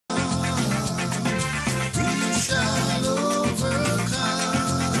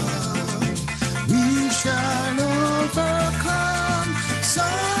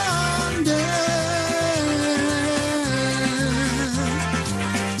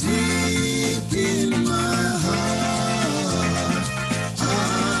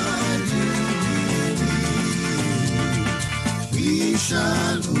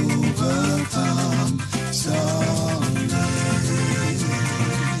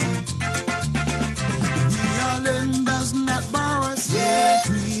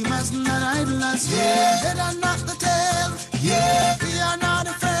head and not the tail. Yeah, we are not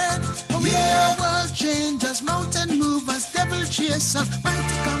afraid. We are world changers, mountain movers, devil chasers,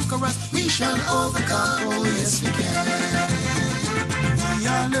 mighty conquerors. We shall overcome. Oh yes, we can. We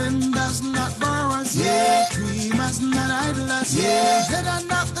are lenders, not borrowers. Yeah, dreamers, not idlers. Yeah, head and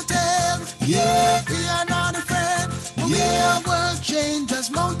not the tail. Yeah, we are not afraid. We are world changers,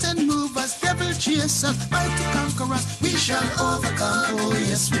 mountain movers, devil chasers, mighty conquerors. We shall overcome. Oh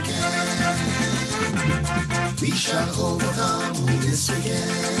yes, we can. We shall overcome. Oh yes, we can.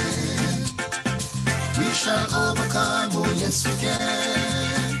 We shall overcome. Oh yes, we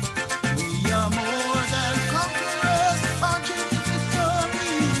can. We are more than conquerors, marching to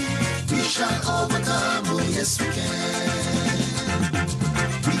victory. We shall overcome. Oh yes, we can.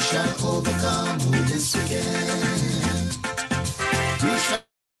 We shall overcome. Oh yes, we can. We shall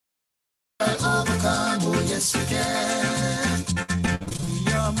overcome. Oh yes, we can.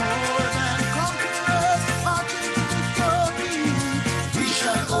 We are more than conquerors, marching to victory. We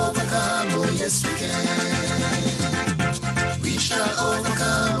shall overcome. Oh yes, we can. We shall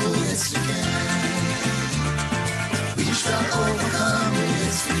overcome. Oh yes, we can. We shall overcome. Oh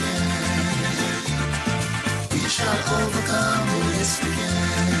yes, we can. We shall overcome. Oh yes, we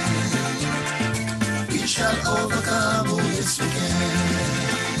can. We shall overcome. Oh yes, we can.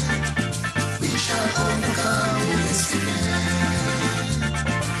 We shall overcome. Oh yes, we can.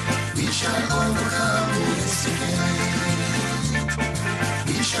 We shall overcome. Oh yes, we can.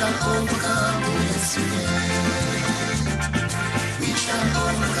 We shall overcome. Oh yes, we can. We shall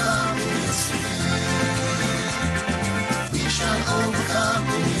overcome. Oh yes, we can. We shall overcome.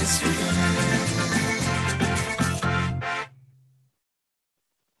 Oh yes, we can.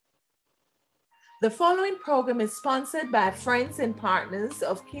 The following program is sponsored by friends and partners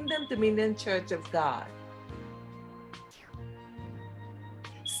of Kingdom Dominion Church of God.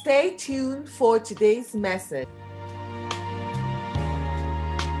 Stay tuned for today's message.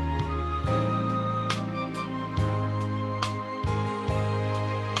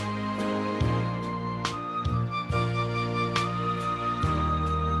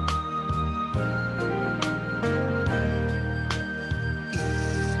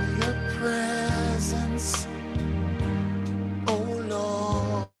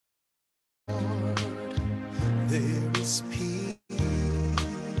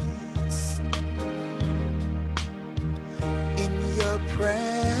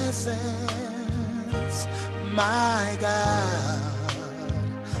 My God,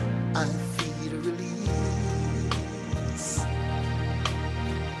 I feel release.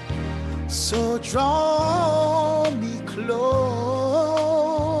 So draw me close.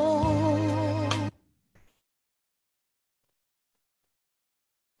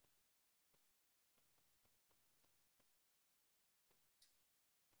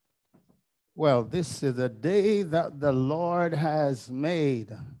 Well, this is a day that the Lord has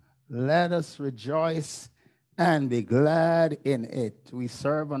made. Let us rejoice and be glad in it. We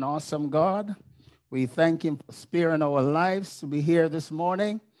serve an awesome God. We thank him for sparing our lives to be here this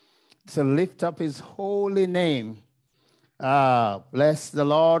morning to lift up his holy name. Bless the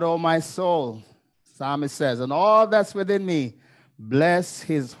Lord, O my soul. Psalmist says, and all that's within me, bless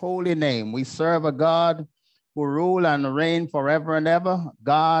his holy name. We serve a God who rule and reign forever and ever,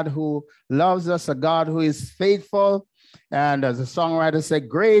 God who loves us, a God who is faithful. And as the songwriter said,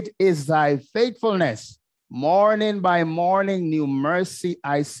 great is thy faithfulness. Morning by morning, new mercy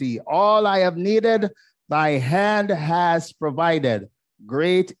I see. All I have needed, thy hand has provided.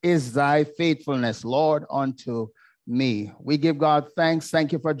 Great is thy faithfulness, Lord, unto me. We give God thanks.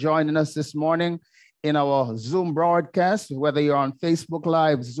 Thank you for joining us this morning in our Zoom broadcast, whether you're on Facebook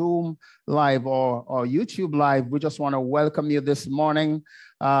Live, Zoom Live, or YouTube Live. We just want to welcome you this morning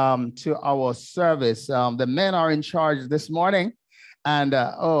to our service. The men are in charge this morning. And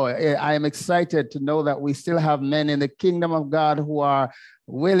I am excited to know that we still have men in the kingdom of God who are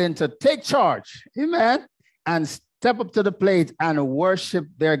willing to take charge, amen, and step up to the plate and worship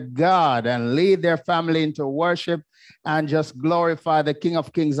their God and lead their family into worship and just glorify the King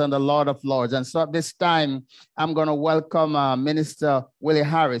of Kings and the Lord of Lords. And so at this time, I'm going to welcome Minister Willie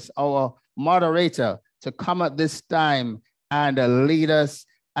Harris, our moderator, to come at this time and lead us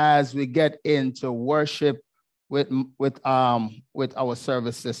as we get into worship with our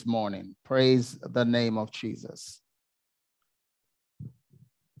service this morning. Praise the name of Jesus.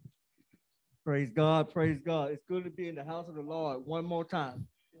 Praise God, praise God. It's good to be in the house of the Lord one more time.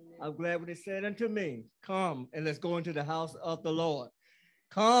 I'm glad when they said unto me, come and let's go into the house of the Lord.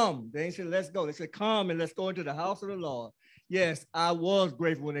 Come. They ain't said, let's go. They said, come and let's go into the house of the Lord. Yes, I was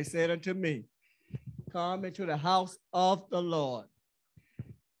grateful when they said unto me, come into the house of the Lord.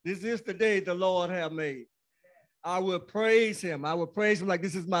 This is the day the Lord have made. I will praise him. I will praise him like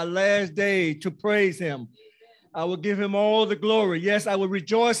this is my last day to praise him. I will give him all the glory. Yes, I will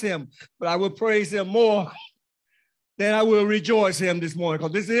rejoice him, but I will praise him more than I will rejoice him this morning,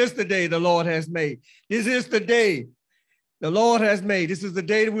 because this is the day the Lord has made. This is the day the Lord has made. This is the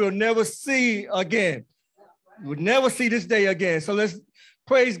day that we will never see again. We will never see this day again. So let's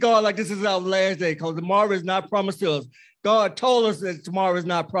praise God like this is our last day, because tomorrow is not promised to us. God told us that tomorrow is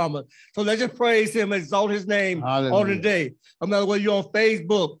not promised. So let's just praise him, exalt his name on the day. No matter whether you're on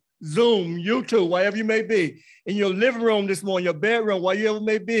Facebook, Zoom, YouTube, wherever you may be, in your living room this morning, your bedroom, wherever you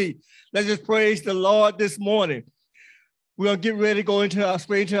may be, let's just praise the Lord this morning. We're going to get ready to go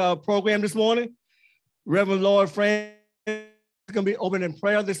straight into our program this morning. Reverend Lord Francis is going to be open in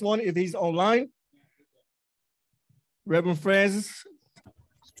prayer this morning if he's online. Reverend Francis.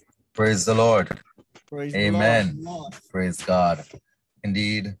 Praise the Lord. Praise Amen. the Lord. Praise God.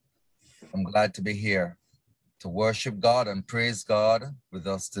 Indeed, I'm glad to be here to worship God and praise God with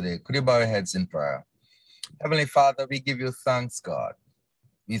us today. Could you bow your heads in prayer? Heavenly Father, we give you thanks, God.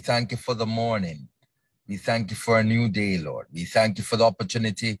 We thank you for the morning. We thank you for a new day, Lord. We thank you for the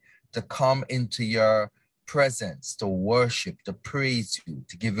opportunity to come into your presence, to worship, to praise you,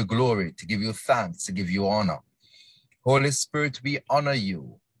 to give you glory, to give you thanks, to give you honor. Holy Spirit, we honor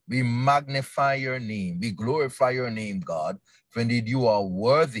you. We magnify your name. We glorify your name, God. For indeed you are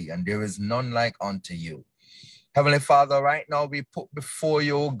worthy, and there is none like unto you. Heavenly Father, right now we put before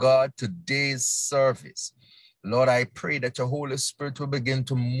you, O God, today's service. Lord, I pray that your Holy Spirit will begin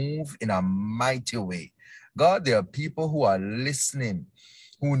to move in a mighty way. God, there are people who are listening,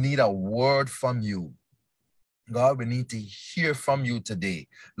 who need a word from you. God, we need to hear from you today.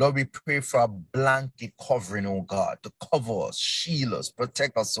 Lord, we pray for a blanket covering, oh God, to cover us, shield us,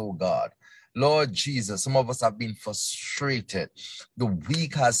 protect us, oh God. Lord Jesus, some of us have been frustrated. The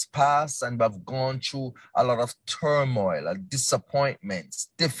week has passed and we've gone through a lot of turmoil, disappointments,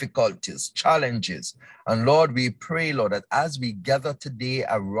 difficulties, challenges. And Lord, we pray, Lord, that as we gather today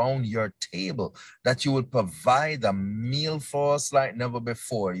around your table, that you will provide a meal for us like never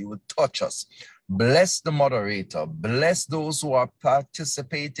before. You will touch us. Bless the moderator. Bless those who are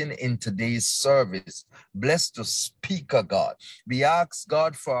participating in today's service. Bless the speaker, God. We ask,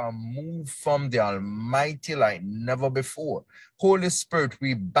 God, for a move from the Almighty like never before. Holy Spirit,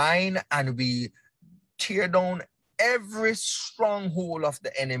 we bind and we tear down every stronghold of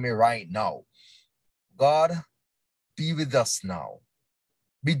the enemy right now. God, be with us now.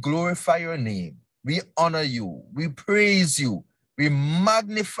 We glorify your name. We honor you. We praise you. We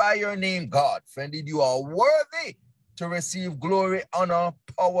magnify your name, God, for indeed you are worthy to receive glory, honor,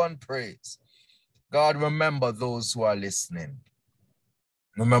 power, and praise. God, remember those who are listening.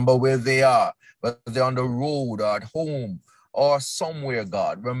 Remember where they are, whether they're on the road or at home or somewhere,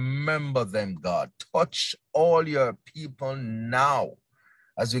 God. Remember them, God. Touch all your people now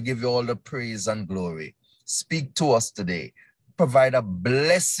as we give you all the praise and glory. Speak to us today. Provide a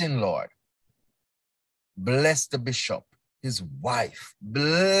blessing, Lord. Bless the bishop, his wife.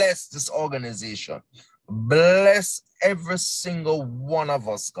 Bless this organization. Bless every single one of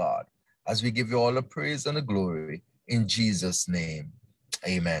us, God, as we give you all the praise and the glory in Jesus' name.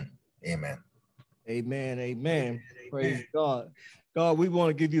 Amen. Amen. Amen. Amen. Praise God. God, we want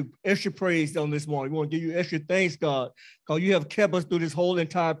to give you extra praise on this morning. We want to give you extra thanks, God, because you have kept us through this whole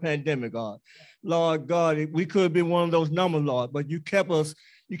entire pandemic, God. Lord God, we could have been one of those numbers, Lord, but you kept us,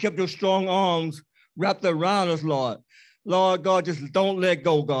 you kept your strong arms wrapped around us, Lord. Lord God, just don't let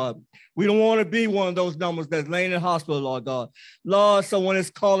go, God. We don't want to be one of those numbers that's laying in the hospital, Lord God. Lord, someone is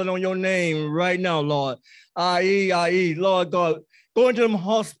calling on your name right now, Lord. IE, Lord God. Go into them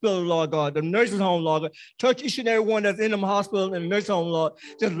hospital, Lord God, the nursing home, Lord God. Touch each and every one that's in them hospital and the nursing home, Lord.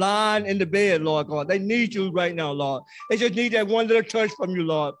 Just lying in the bed, Lord God. They need you right now, Lord. They just need that one little touch from you,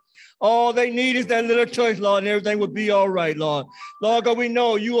 Lord. All they need is that little touch, Lord, and everything will be all right, Lord. Lord God, we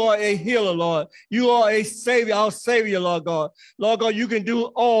know you are a healer, Lord. You are a savior, our savior, Lord God. Lord God, you can do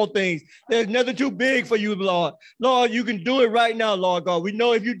all things. There's nothing too big for you, Lord. Lord, you can do it right now, Lord God. We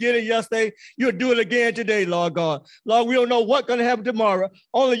know if you did it yesterday, you'll do it again today, Lord God. Lord, we don't know what's going to happen tomorrow.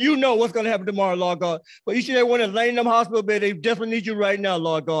 Only you know what's going to happen tomorrow, Lord God. But each and every one that's laying in them hospital bed, they definitely need you right now,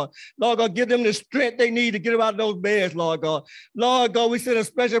 Lord God. Lord God, give them the strength they need to get them out of those beds, Lord God. Lord God, we send a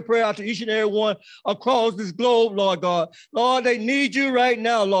special prayer out to each and every one across this globe, Lord God. Lord, they need you right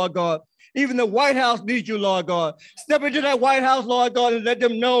now, Lord God. Even the White House needs you, Lord God. Step into that White House, Lord God, and let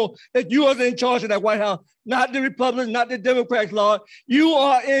them know that you are in charge of that White House, not the Republicans, not the Democrats, Lord. You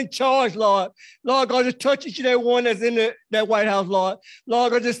are in charge, Lord. Lord God, just touch each and every one that's in that White House, Lord.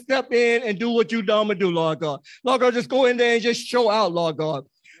 Lord God, just step in and do what you done to do, Lord God. Lord God, just go in there and just show out, Lord God.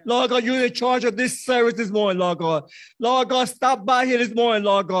 Lord God, you're in charge of this service this morning, Lord God. Lord God, stop by here this morning,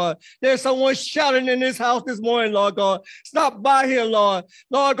 Lord God. There's someone shouting in this house this morning, Lord God. Stop by here, Lord.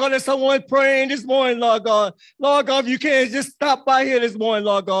 Lord God, there's someone praying this morning, Lord God. Lord God, if you can, just stop by here this morning,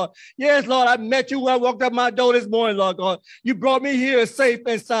 Lord God. Yes, Lord, I met you when I walked out my door this morning, Lord God. You brought me here safe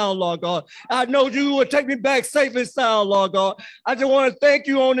and sound, Lord God. I know you will take me back safe and sound, Lord God. I just want to thank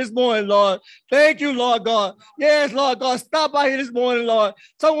you on this morning, Lord. Thank you, Lord God. Yes, Lord God, stop by here this morning, Lord.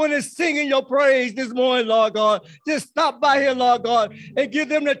 Someone is singing your praise this morning, Lord God. Just stop by here, Lord God, and give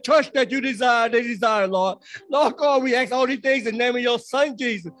them the touch that you desire, they desire, Lord. Lord God, we ask all these things in the name of your son,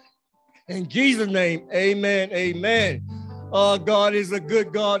 Jesus. In Jesus' name, amen, amen. God is a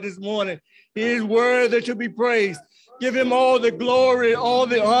good God this morning. He is worthy to be praised. Give him all the glory, all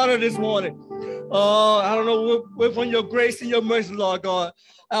the honor this morning. I don't know what from your grace and your mercy, Lord God.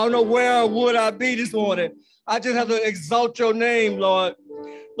 I don't know where would I be this morning. I just have to exalt your name, Lord.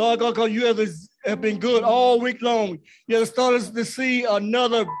 Lord God, because you have been good all week long. You have started us to see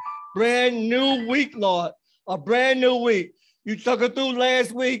another brand new week, Lord. A brand new week. You took us through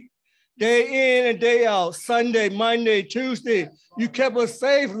last week, day in and day out, Sunday, Monday, Tuesday. You kept us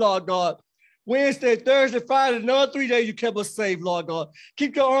safe, Lord God. Wednesday, Thursday, Friday, another 3 days you kept us safe, Lord God.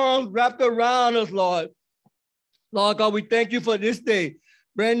 Keep your arms wrapped around us, Lord. Lord God, we thank you for this day,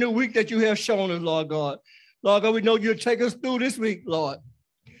 brand new week that you have shown us, Lord God. Lord God, we know you'll take us through this week, Lord.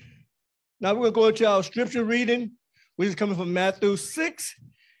 Now we're going to go to our scripture reading, which is coming from Matthew 6,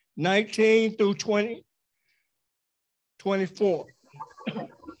 19 through 24.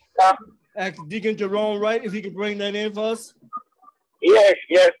 Ask Deacon Jerome Wright if he can bring that in for us. Yes.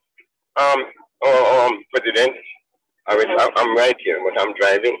 President, I'm right here, but I'm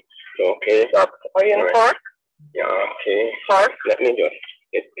driving. So, okay. Are you in the car? Yeah, okay. Car? Let me just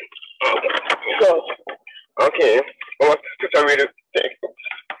get so, okay. Well,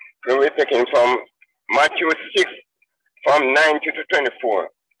 we're taking from Matthew 6, from 19 to 24.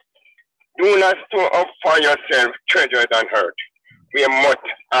 Do not store up for yourself treasures on earth, where moth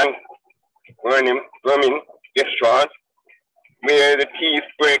and vermin destroy, where the thieves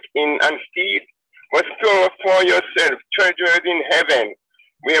break in and steal, but store up for yourself treasures in heaven,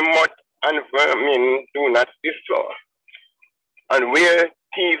 where moth and vermin do not destroy, and where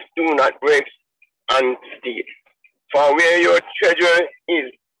thieves do not break and steal. For where your treasure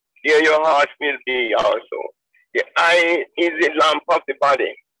is, there your heart will be also. The eye is the lamp of the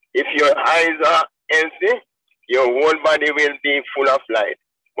body. If your eyes are healthy, your whole body will be full of light.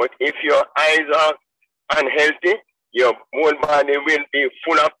 But if your eyes are unhealthy, your whole body will be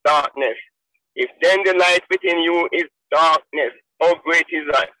full of darkness. If then the light within you is darkness, how great is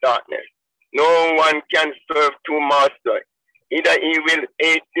that darkness? No one can serve two masters. Either he will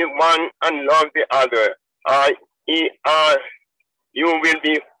hate the one and love the other, or you will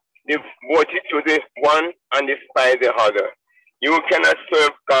be devoted to the one and despise the other. You cannot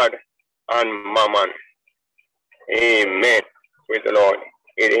serve God and mammon. Amen. Praise the Lord.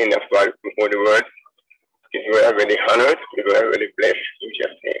 It is enough God before the word. If you are really honored, if you are really blessed, in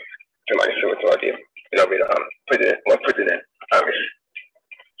Jesus' name. Somebody show it to you. President Harris.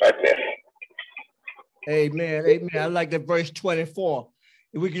 God bless. Amen. Amen. I like that verse 24.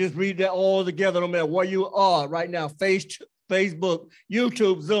 If we can just read that all together, no matter where you are right now, Facebook,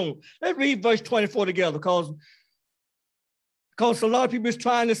 YouTube, Zoom. Let's read verse 24 together because a lot of people is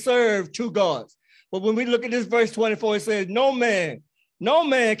trying to serve two gods. But when we look at this verse 24, it says, no man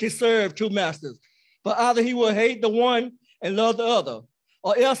can serve two masters. But either he will hate the one and love the other,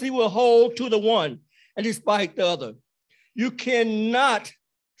 or else he will hold to the one and despise the other. You cannot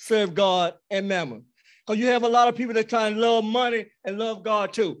serve God and mammon. Because you have a lot of people that try and love money and love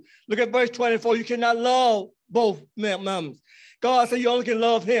God too. Look at verse 24. You cannot love both mammons. God said you only can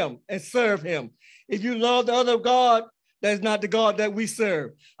love him and serve him. If you love the other God, that's not the God that we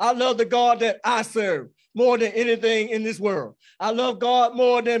serve. I love the God that I serve more than anything in this world. I love God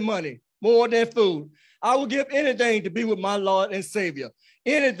more than money, more than food. I will give anything to be with my Lord and Savior.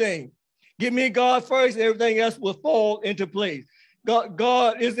 Anything. Give me God first, everything else will fall into place.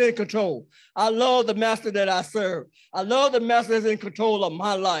 God is in control. I love the master that I serve. I love the master that's in control of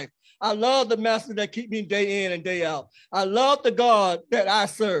my life. I love the master that keeps me day in and day out. I love the God that I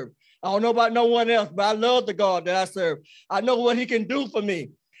serve. I don't know about no one else, but I love the God that I serve. I know what he can do for me.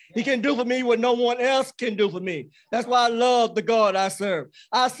 He can do for me what no one else can do for me. That's why I love the God I serve.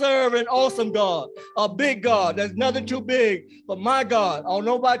 I serve an awesome God, a big God. There's nothing too big for my God. I don't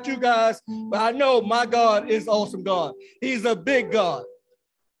know about you guys, but I know my God is awesome God. He's a big God.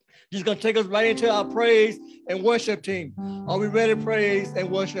 He's going to take us right into our praise and worship team. Are we ready to praise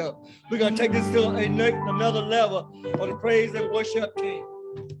and worship? We're going to take this to another level for the praise and worship team.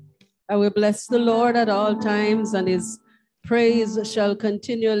 I will bless the Lord at all times, and his praise shall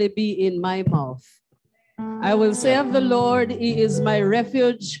continually be in my mouth. I will say of the Lord, he is my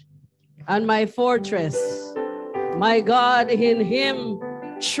refuge and my fortress. My God, in him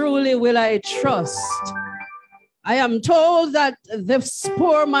truly will I trust. I am told that this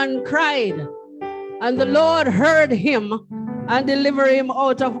poor man cried, and the Lord heard him and delivered him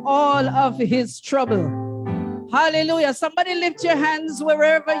out of all of his trouble. Hallelujah. Somebody lift your hands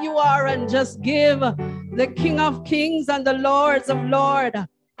wherever you are and just give the King of Kings and the Lords of Lords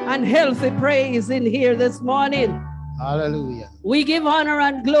and healthy praise in here this morning. Hallelujah. We give honor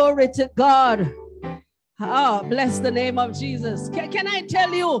and glory to God. Oh, bless the name of Jesus. Can I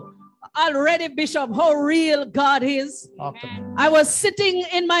tell you already, Bishop, how real God is? I was sitting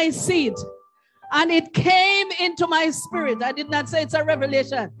in my seat and it came into my spirit. I did not say it's a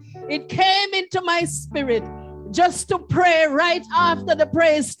revelation. It came into my spirit just to pray right after the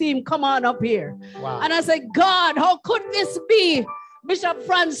praise team come on up here. Wow. And I said, God, how could this be? Bishop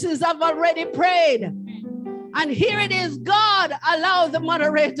Francis have already prayed. And here it is, God allow the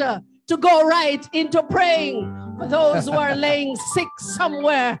moderator to go right into praying for those who are laying sick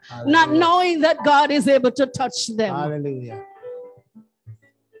somewhere, not knowing that God is able to touch them. Hallelujah.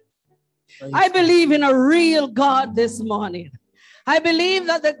 I believe in a real God this morning. I believe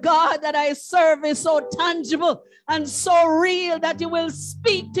that the God that I serve is so tangible and so real that he will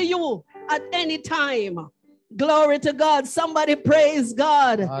speak to you at any time. Glory to God. Somebody praise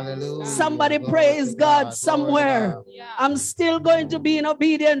God. Hallelujah. Somebody Glory praise to God somewhere. God. I'm still going to be in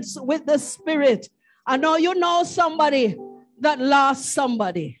obedience with the Spirit. I know you know somebody that lost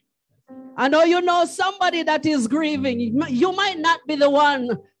somebody. I know you know somebody that is grieving. You might not be the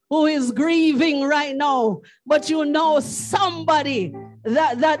one who is grieving right now, but you know somebody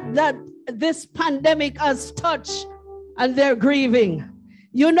that this pandemic has touched and they're grieving.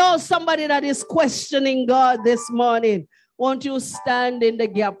 You know somebody that is questioning God this morning. Won't you stand in the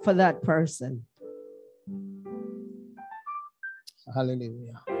gap for that person?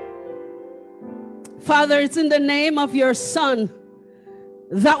 Hallelujah. Father, it's in the name of your Son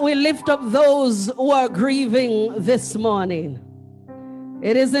that we lift up those who are grieving this morning.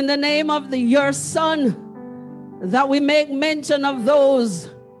 It is in the name of your Son that we make mention of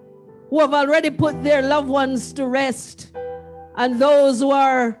those who have already put their loved ones to rest and those who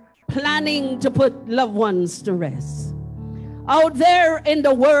are planning to put loved ones to rest. Out there in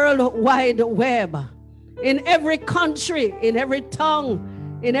the World Wide Web, in every country, in every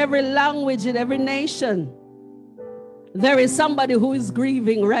tongue, in every language, in every nation, there is somebody who is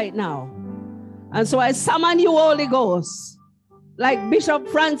grieving right now. And so I summon you, Holy Ghost, like Bishop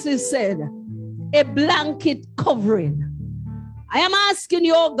Francis said, a blanket covering. I am asking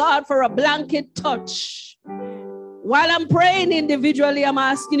you, oh God, for a blanket touch. While I'm praying individually, I'm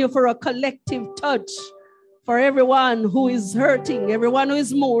asking you for a collective touch for everyone who is hurting, everyone who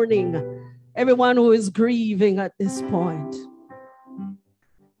is mourning, everyone who is grieving at this point.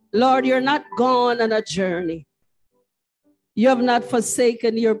 Lord, you're not gone on a journey. You have not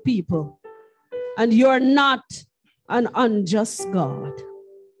forsaken your people, and you're not an unjust God.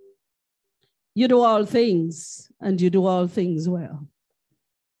 You do all things, and you do all things well.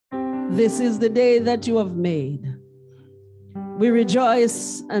 This is the day that you have made. We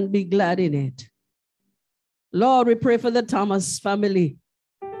rejoice and be glad in it. Lord, we pray for the Thomas family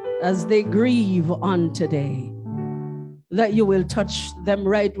as they grieve on today, that you will touch them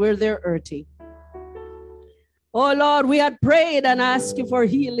right where they're hurting. Oh Lord, we had prayed and asked you for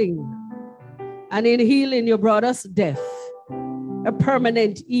healing. And in healing, you brought us death, a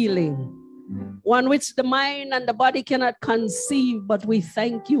permanent healing, one which the mind and the body cannot conceive, but we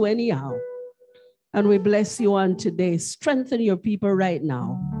thank you anyhow. And we bless you on today. Strengthen your people right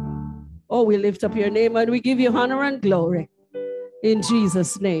now. Oh, we lift up your name and we give you honor and glory in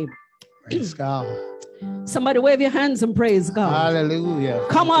Jesus' name. Praise God. Somebody wave your hands and praise God. Hallelujah.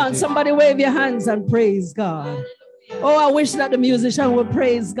 Come on, somebody wave your hands and praise God. Oh, I wish that the musician would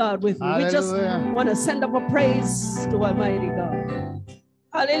praise God with me. Hallelujah. We just want to send up a praise to Almighty God.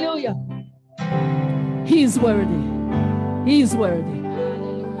 Hallelujah. He's worthy. He's worthy.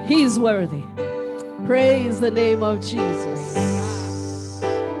 He's worthy. Praise the name of Jesus.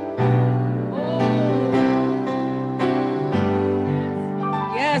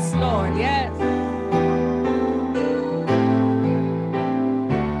 Yes, Lord. Yes.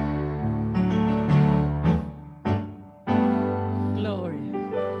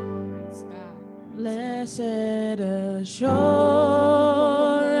 Blessed assurance,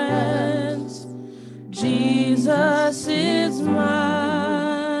 Jesus is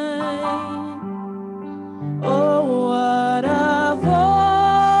mine. Oh, what a voice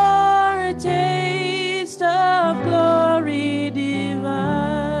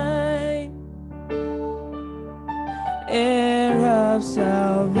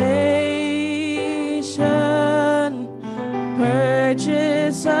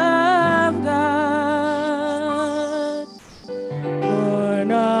goodness of God,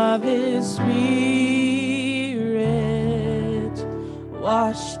 born of His Spirit,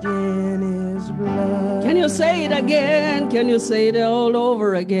 washed in His blood. Can you say it again? Can you say it all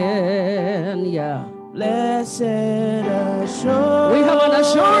over again? Yeah. Blessed assurance. We have an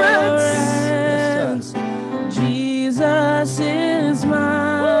assurance. Yes, Jesus is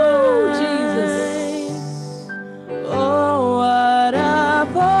mine. Woo, Jesus. Oh, what a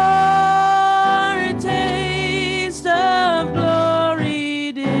foretaste of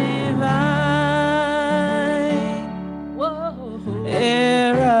glory divine, Whoa.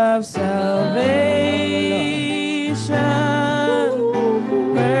 heir of salvation,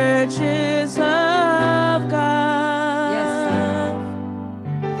 purchase of God,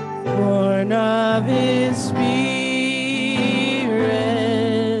 born of His Spirit,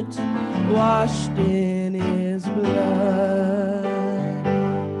 washed in His blood.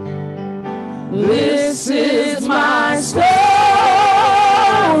 This is my story.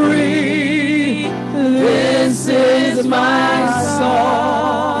 This is my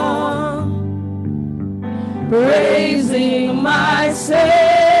song, praising my Savior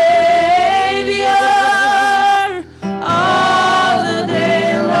all the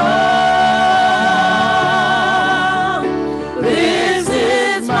day long. This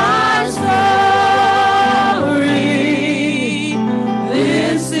is my story.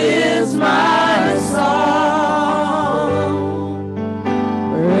 This is my song,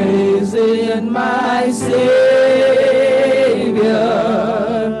 praising my Savior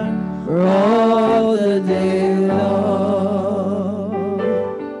for all the day long.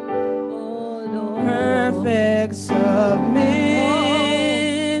 Perfect submission,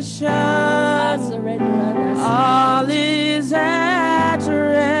 all is at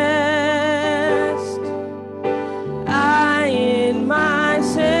rest. I in my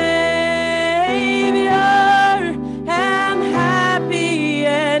Savior am happy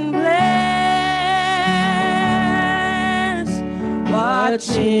and blessed,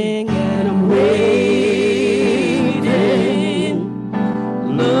 watching and waiting,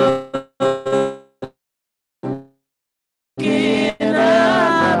 looking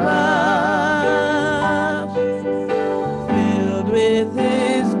above, filled with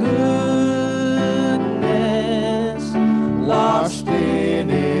His goodness, washed in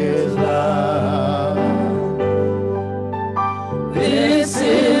His love. This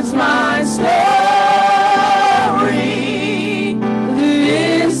is my story.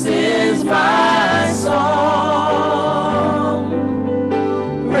 This is my song,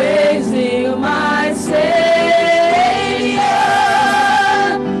 praising my Savior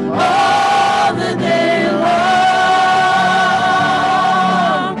all the day long.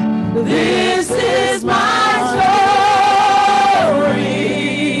 This is my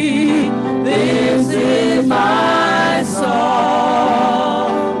story. This is my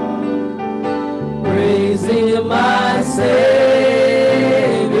song, praising my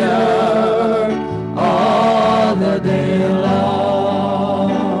Savior all the day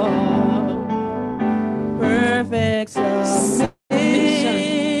long. Perfect submission,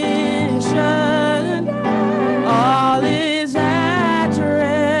 all is at rest.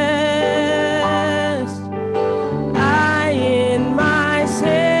 I in my Savior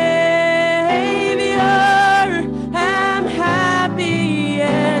am happy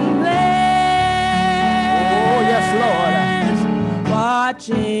and blessed. Oh, yes, Lord.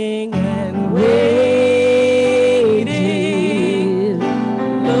 Watching and waiting,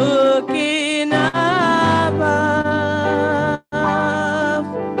 looking above,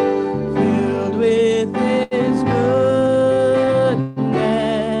 filled with His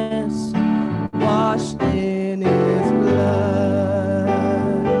goodness, washed in His blood.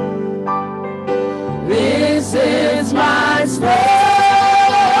 This is my story.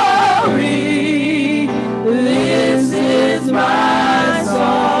 This is my song,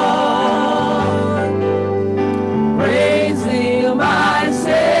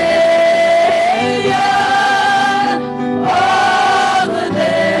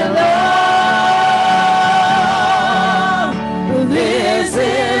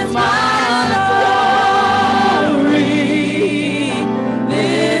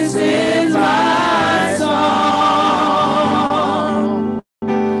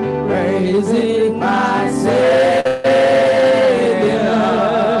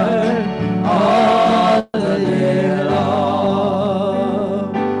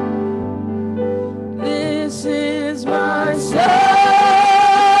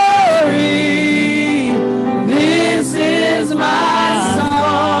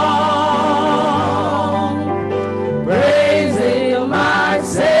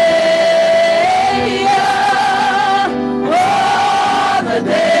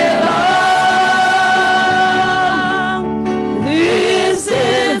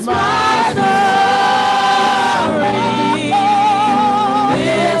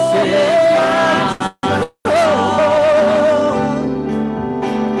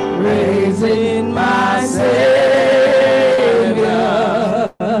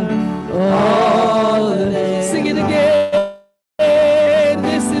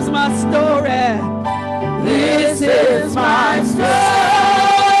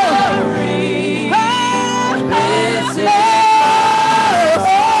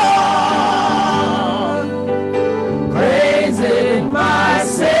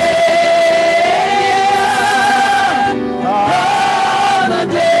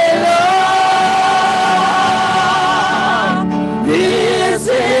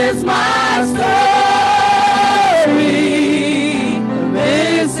 is my story.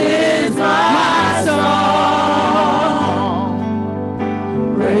 This is my song.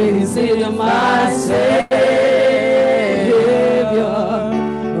 Praising my Savior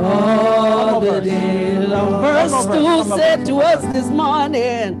all the day long. Verse 2 said to us this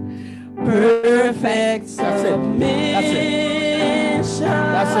morning, perfect submission.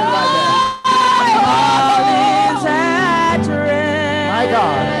 That's it right there. All is at rest. My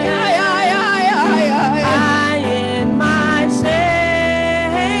God. I in my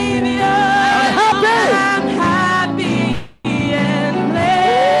Savior. I'm happy. I'm happy and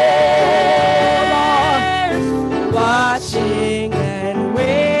blessed. Watching and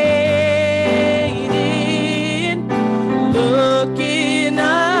waiting, looking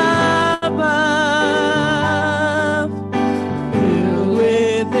above, filled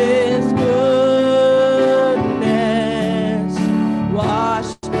with His goodness,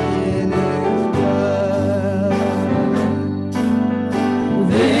 washed in His blood.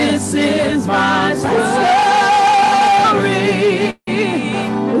 This is my story.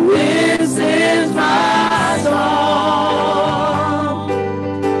 This is my song,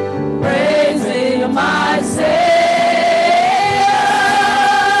 praising my Savior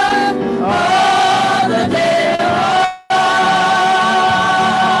all the day long.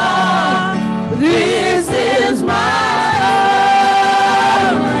 This is my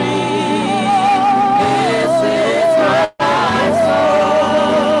story. This is my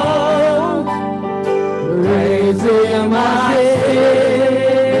song, praising my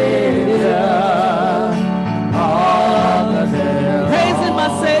Savior all the day long. Praising my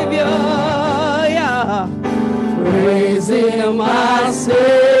Savior, yeah. Praising my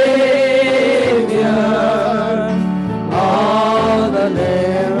Savior all the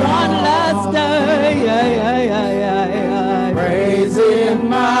day long. One last day, yeah. Praising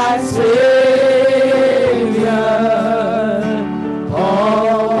my Savior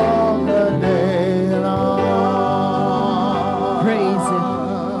all the day long. Praise Him.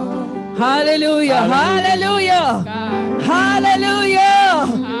 Hallelujah, hallelujah, hallelujah,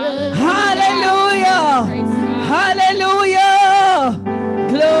 hallelujah, hallelujah.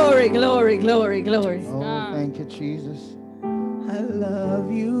 Glory, glory, glory, glory. Oh, thank you, Jesus. I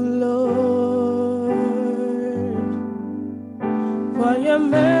love you, Lord, for your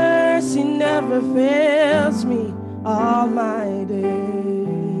mercy never fails me all my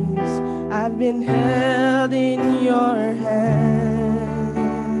days. I've been held in your hands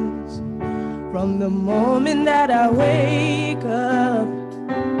from the moment that I wake up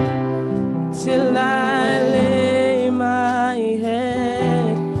till I lay my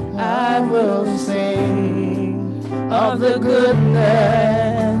head. I will sing of the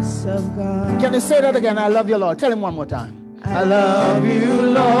goodness of God. Can you say that again? I love you, Lord. Tell him one more time. I love you,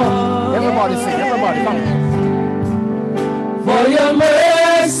 Lord. Everybody sing. Everybody, come on. For your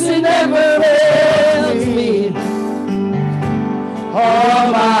mercy never fails me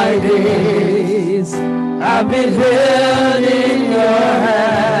all my days. I've been held in your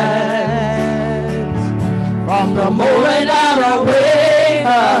hands from the moment that I wake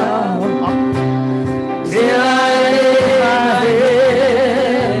up till I lay my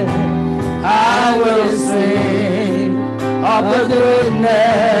head. I will sing of the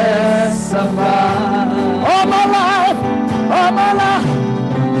goodness of God. All my life, all my life,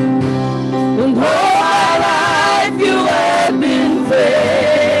 and all my life you have been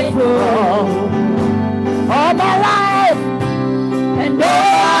faithful. All my life, and all my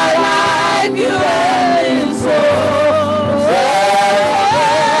life you have been so good.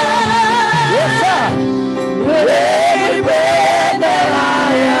 Yes, sir. With every breath that I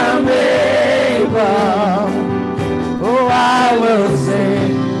am able, oh, I will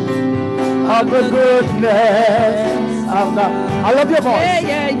sing of the goodness of God. I love your voice.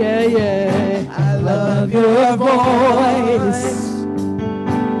 Yeah. I love your voice.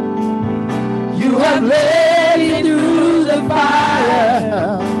 You have led me through the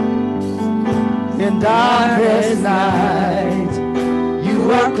fire in darkest night.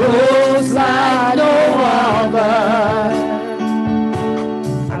 You are close like no other.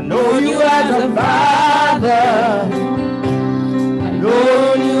 I know you as a father. I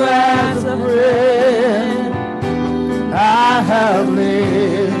know you as a friend. I have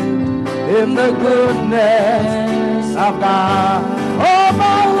lived in the goodness of God. All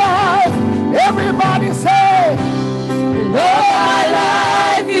my life, everybody say, in all my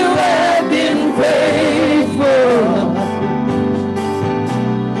life you have been faithful.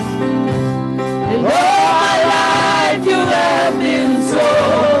 In all my life you have been so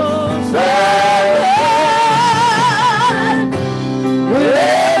good. With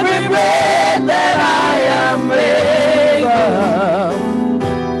every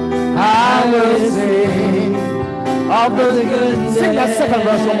of the goodness. Sing that second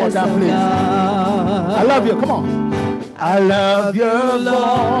verse one more time, please. I love you. Come on. I love your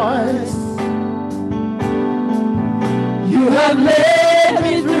voice. You have led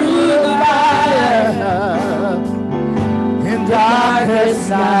me through the fire in darkest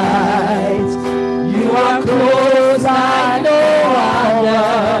nights. You are close, I know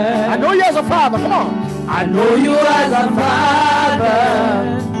other. I know you as a father. Come on. I know you as a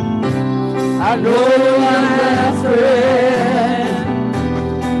father. I know you as a friend.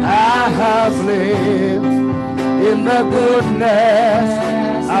 I have lived in the goodness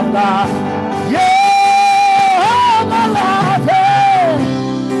of God. Yeah, all my life.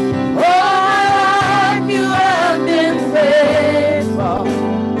 All my life you have been faithful.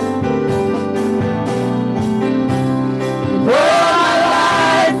 All my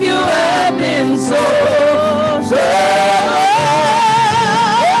life you have been so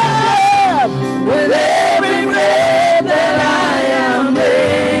with every breath that I am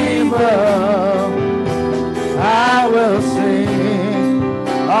able, I will sing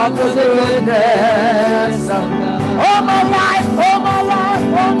of the goodness of God. All my life, all my life,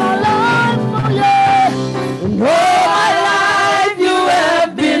 all my life, oh yeah. And all my life you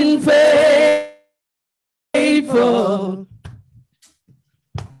have been faithful.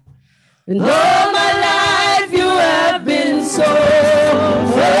 And all my life you have been so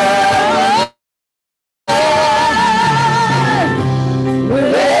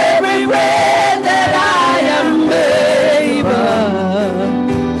with every breath that I am able,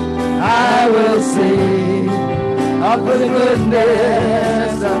 I will sing of the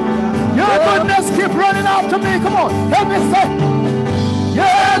goodness of God. Your goodness keep running after me. Come on, help me say.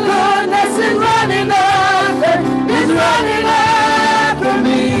 Your goodness is running after me. Your goodness is running after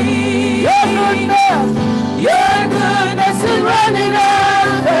me. Your goodness is running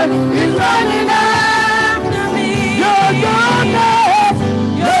after me. Your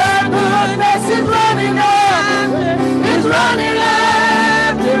goodness is running after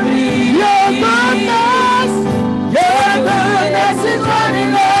me.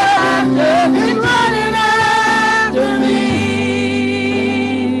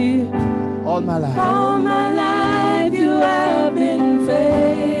 all my life. All my life you have been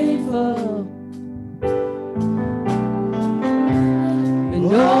faithful.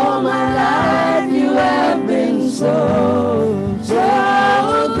 And all my life you have been so,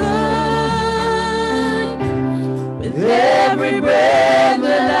 so good. With every breath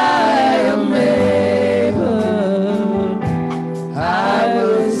that I am able, I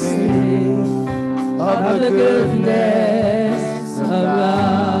will sing of the goodness of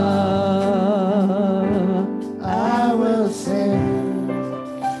God. I will sing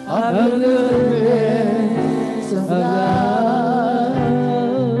of the goodness of God.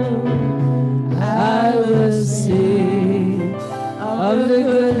 I will sing of the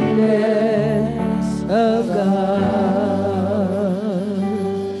goodness of God.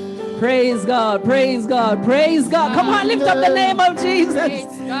 Praise God, praise God, praise God. Come on, lift up the name of Jesus.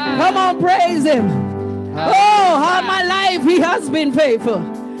 Come on, praise Him. Oh, how my life He has been faithful.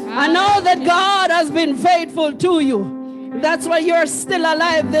 I know that God has been faithful to you. That's why you're still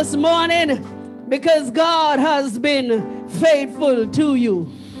alive this morning, because God has been faithful to you.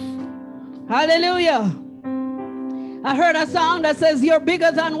 Hallelujah. I heard a song that says, you're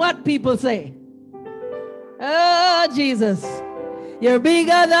bigger than what people say. Oh, Jesus. You're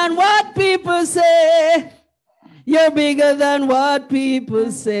bigger than what people say. You're bigger than what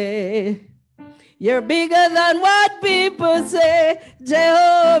people say. You're bigger than what people say.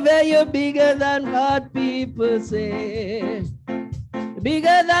 Jehovah, you're bigger than what people say.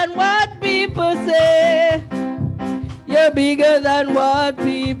 Bigger than what people say. You're bigger than what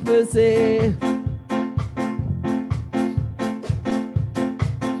people say.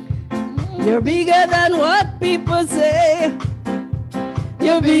 You're bigger than what people say.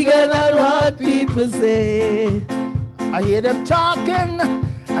 You're bigger than what people say. I hear them talking,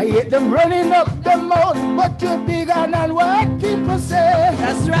 I hear them running up the mouth, but you're bigger than what people say.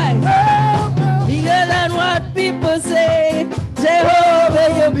 That's right. Oh, Bigger than what people say.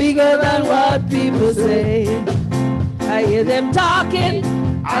 Jehovah, you're bigger than what people say. I hear them talking,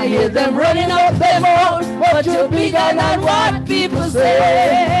 I hear them running up their mouth, but you're bigger than what people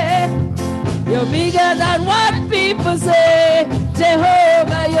say. You're bigger than what people say.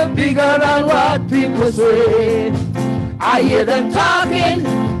 Jehovah, you're bigger than what people say. I hear them talking,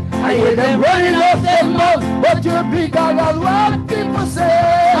 I hear them running up their mouth, but you're bigger than what people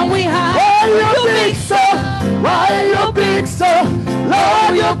say. And we have, why you big so? Why you big so?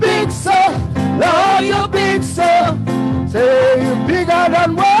 Lord, you big so. Lord, you big so. say you're bigger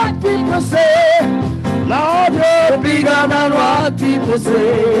than what people say. Lord, you're bigger than what people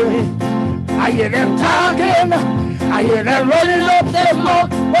say. I hear them talking, I hear them rolling up their mouth,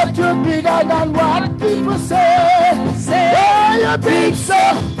 but you're bigger than what people say. Why you big,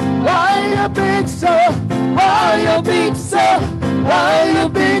 sir? Why you big, sir? Why you big, sir? Why you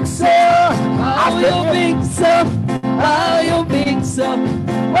big, sir? How you big, sir? How you big, sir?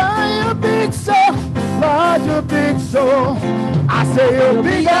 Why you big, sir? Why you big, sir? I say you're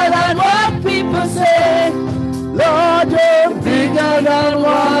bigger than what people say. Lord, you're bigger than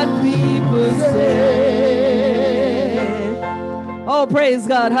what people say. Oh, praise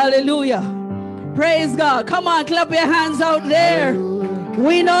God. Hallelujah. Praise God. Come on, clap your hands out there.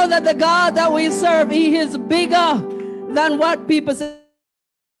 We know that the God that we serve, he is bigger than what people say.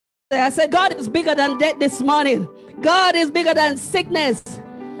 I said, God is bigger than death this morning. God is bigger than sickness.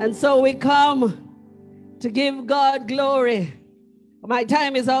 And so we come to give God glory. My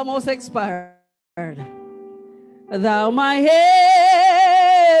time is almost expired. Thou my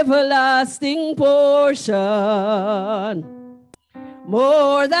everlasting portion,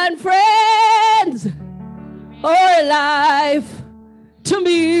 more than friends or life to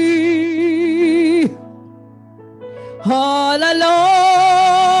me. All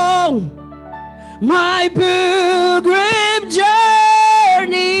along my pilgrim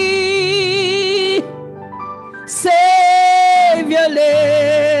journey, Savior,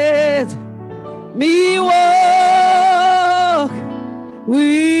 let me walk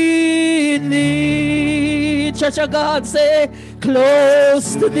with thee. Church of God, say,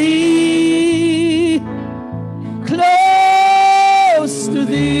 close to thee, close to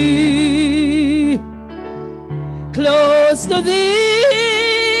thee, close to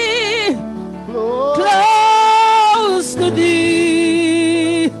thee, close to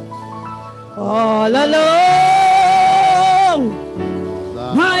thee, all along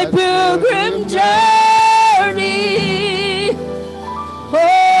my pilgrim journey,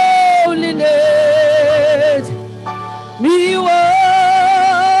 holy, let me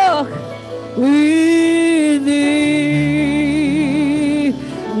walk with thee,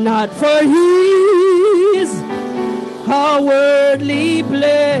 not for his worldly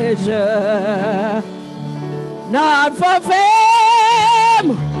pleasure, not for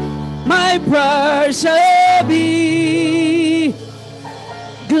fame my prayer shall be.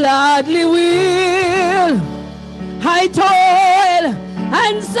 Gladly will I toil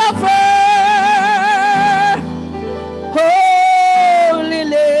and suffer, holy,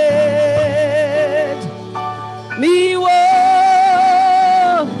 let me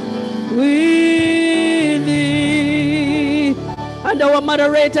walk with thee. And our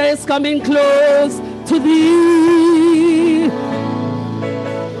moderator is coming close to thee,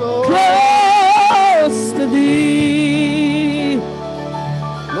 close to thee,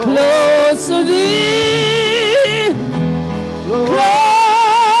 close to thee,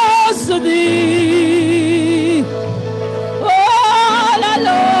 close to thee, all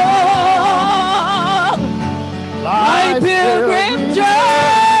along my pilgrim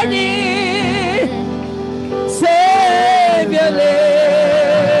journey, Savior, let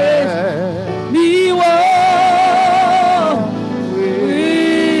me walk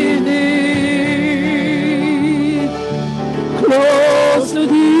with thee, close to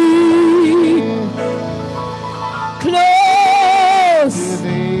thee, close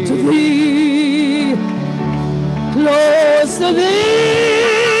to thee, close to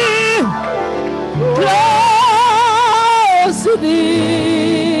thee, close to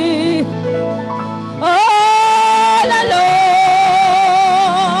thee, all along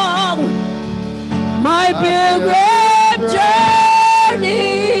my pilgrim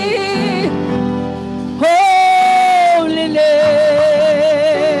journey, holy,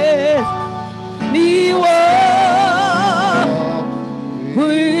 let me walk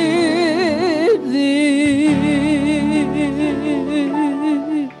with thee.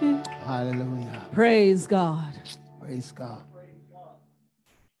 Hallelujah. Praise God. Praise God.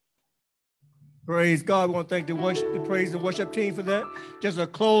 Praise God. We want to thank the praise and worship team for that. Just a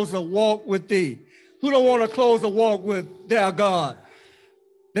close a walk with thee. Who don't want to close a walk with their God?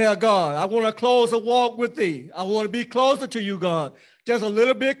 Their God. I want to close a walk with thee. I want to be closer to you, God. Just a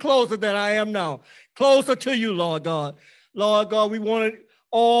little bit closer than I am now. Closer to you, Lord God. Lord God, we want to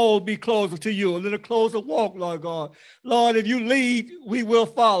all be closer to you, a little closer walk, Lord God. Lord, if you lead, we will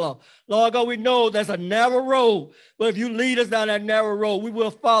follow. Lord God, we know there's a narrow road, but if you lead us down that narrow road, we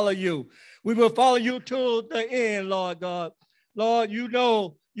will follow you. We will follow you to the end, Lord God. Lord, you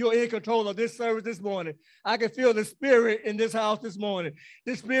know you're in control of this service this morning. I can feel the spirit in this house this morning.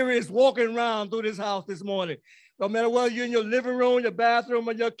 The spirit is walking around through this house this morning. No matter whether you're in your living room, your bathroom,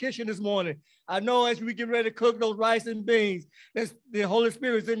 or your kitchen this morning, I know as we get ready to cook those rice and beans, the Holy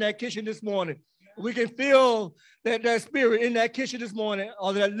Spirit's in that kitchen this morning. We can feel that spirit in that kitchen this morning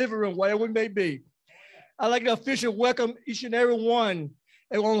or that living room, whatever it may be. I'd like to officially welcome each and every one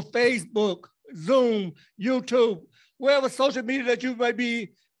on Facebook, Zoom, YouTube, wherever social media that you might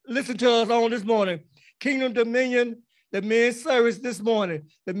be listening to us on this morning. Kingdom Dominion, the men's service this morning.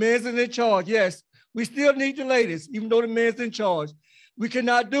 The men's in charge, yes. We still need the ladies, even though the men's in charge. We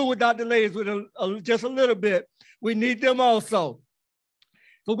cannot do without the ladies with just a little bit. We need them also.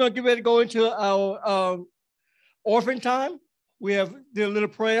 So we're going to get ready to go into our orphan time. We have did a little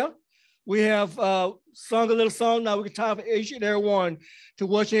prayer. We have sung a little song. Now we can time for each and every one to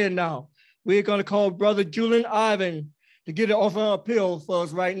watch in now. We're going to call Brother Julian Ivan to get an orphan appeal for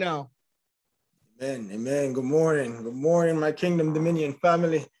us right now. Amen. Amen. Good morning. Good morning, my Kingdom Dominion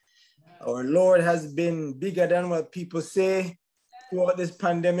family. Our Lord has been bigger than what people say throughout this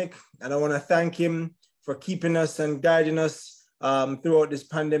pandemic. And I want to thank him for keeping us and guiding us throughout this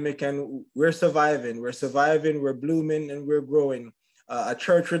pandemic. And we're surviving. We're surviving. We're blooming and we're growing. A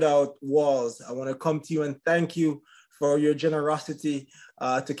church without walls. I want to come to you and thank you for your generosity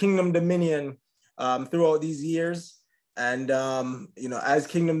to Kingdom Dominion throughout these years. And, as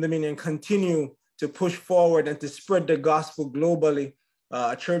Kingdom Dominion continue to push forward and to spread the gospel globally,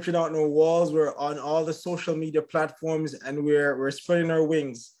 a church without no walls. We're on all the social media platforms and we're spreading our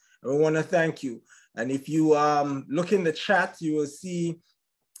wings. And we want to thank you. And if you look in the chat, you will see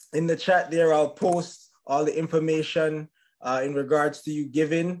in the chat there, I'll post all the information in regards to you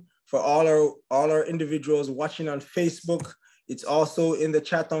giving for all our individuals watching on Facebook. It's also in the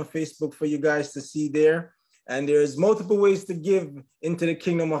chat on Facebook for you guys to see there. And there's multiple ways to give into the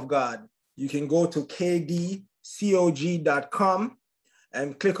kingdom of God. You can go to KDCOG.com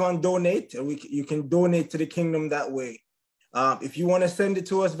and click on donate, and you can donate to the kingdom that way. If you want to send it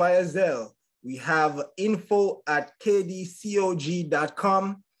to us via Zelle, we have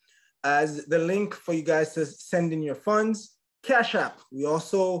info@kdcog.com as the link for you guys to send in your funds. Cash App, we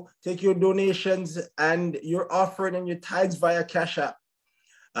also take your donations and your offering and your tithes via Cash App.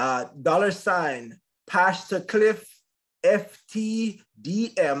 $ Pastor Cliff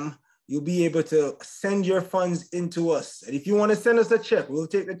FTDM. You'll be able to send your funds into us. And if you want to send us a check, we'll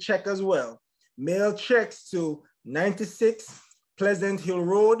take the check as well. Mail checks to 96 Pleasant Hill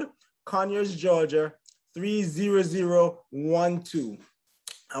Road, Conyers, Georgia, 30012.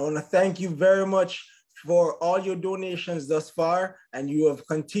 I want to thank you very much for all your donations thus far, and you have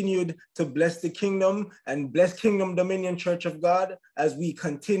continued to bless the kingdom and bless Kingdom Dominion Church of God as we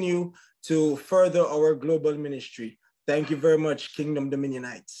continue to further our global ministry. Thank you very much, Kingdom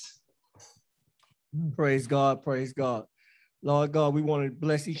Dominionites. Praise God, praise God. Lord God, we want to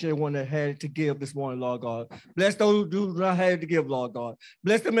bless each and every one that had to give this morning, Lord God. Bless those who do not have to give, Lord God.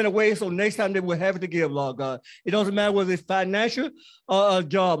 Bless them in a way so next time they will have to give, Lord God. It doesn't matter whether it's financial or a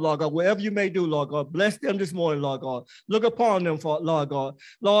job, Lord God. Whatever you may do, Lord God. Bless them this morning, Lord God. Look upon them, for Lord God.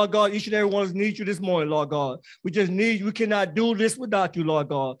 Lord God, each and every one needs you this morning, Lord God. We just need you. We cannot do this without you, Lord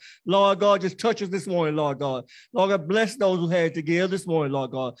God. Lord God, just touch us this morning, Lord God. Lord God, bless those who had to give this morning, Lord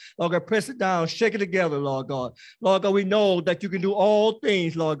God. Lord God, press it down, shake it together, Lord God. Lord God, we know that you can do all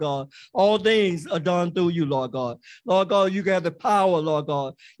things, Lord God. All things are done through you, Lord God. Lord God, you have the power, Lord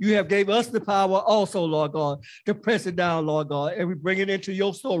God. You have gave us the power also, Lord God, to press it down, Lord God. And we bring it into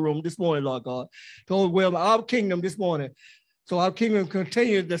your storeroom this morning, Lord God, to overwhelm our kingdom this morning. So our kingdom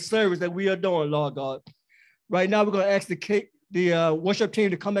continue the service that we are doing, Lord God. Right now, we're going to ask the worship team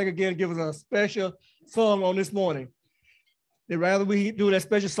to come back again and give us a special song on this morning. They'd rather we do that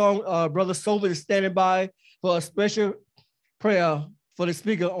special song. Brother Silver is standing by for a special prayer for the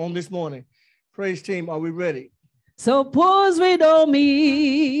speaker on this morning. Praise team, are we ready? Suppose we don't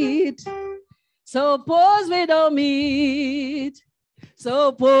meet. Suppose we don't meet.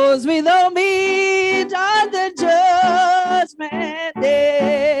 Suppose we don't meet on the judgment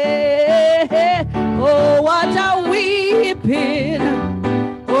day. Oh, what a weeping.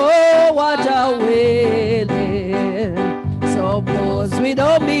 Oh, what a wailing. Suppose we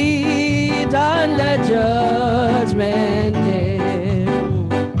don't meet on the judgment day.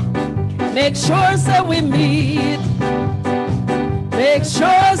 Make sure so we meet. Make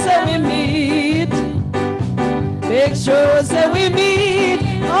sure so we meet. Make sure so we meet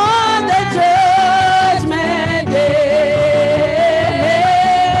on the judgment day.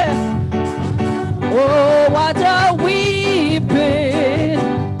 Oh, what a weeping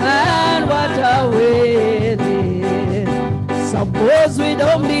and what a wailing. Suppose 'cause we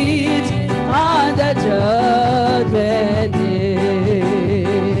don't meet on the judgment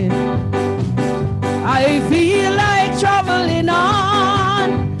day. I feel like traveling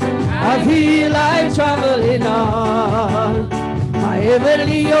on. I feel like traveling on. My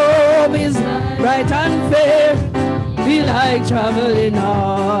heavenly home is bright and fair. Feel like traveling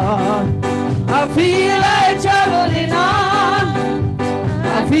on. I feel like traveling on.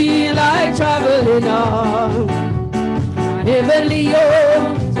 I feel like traveling on. Heavenly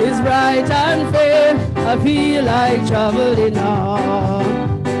home is bright and fair. I feel like traveling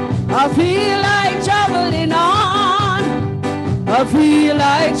on. I feel like traveling on. I feel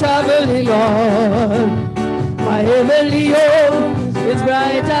like traveling on. My heavenly home is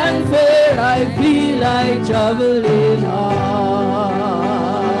bright and fair. I feel like traveling on.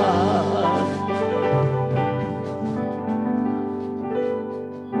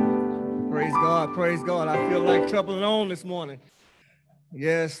 Praise God. I feel like traveling on this morning.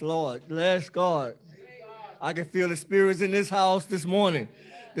 Yes, Lord. Bless God. I can feel the Spirit's in this house this morning.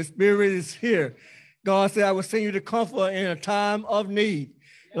 The Spirit is here. God said, I will send you the comfort in a time of need.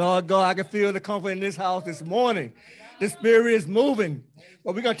 Lord God, I can feel the comfort in this house this morning. The Spirit is moving.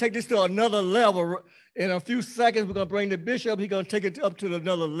 But we're going to take this to another level. In a few seconds, we're going to bring the bishop. He's going to take it up to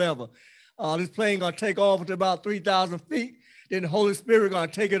another level. This plane going to take off to about 3,000 feet. Then the Holy Spirit going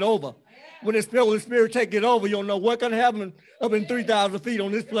to take it over. When the Holy Spirit take it over, you don't know what's going to happen up in 3,000 feet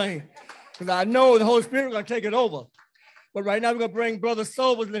on this plane. Because I know the Holy Spirit is going to take it over. But right now, we're going to bring Brother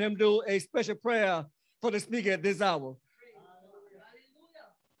Sobers, let him do a special prayer for the speaker at this hour.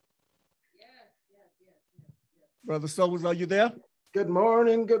 Brother Sobers, are you there? Good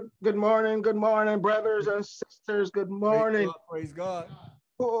morning, good morning, brothers and sisters. Good morning. Praise God.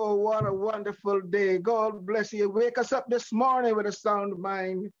 Oh, what a wonderful day. God bless you. Wake us up this morning with a sound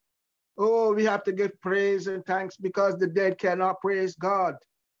mind. Oh, we have to give praise and thanks because the dead cannot praise God.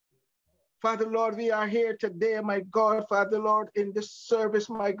 Father, Lord, we are here today, my God, Father, Lord, in this service,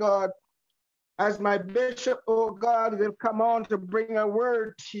 my God, as my bishop, oh God, will come on to bring a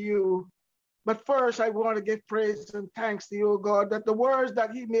word to you. But first, I want to give praise and thanks to you, oh God, that the words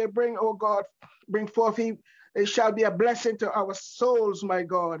that he may bring, oh God, bring forth, it shall be a blessing to our souls, my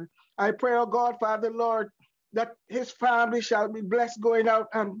God. I pray, oh God, Father, Lord, that his family shall be blessed going out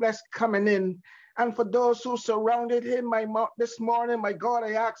and blessed coming in. And for those who surrounded him this morning, my God,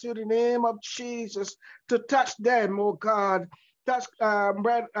 I ask you in the name of Jesus to touch them, oh God. Touch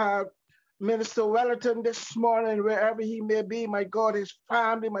Minister Wellington this morning, wherever he may be, my God, his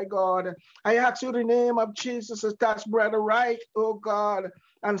family, my God. I ask you in the name of Jesus to touch Brother Wright, oh God,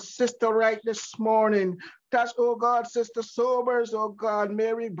 and Sister Wright this morning. Touch, oh God, Sister Sobers, oh God,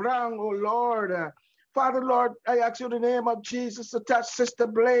 Mary Brown, oh Lord. Father, Lord, I ask you in the name of Jesus to touch Sister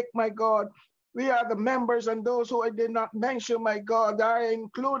Blake, my God. We are the members and those who I did not mention, my God, are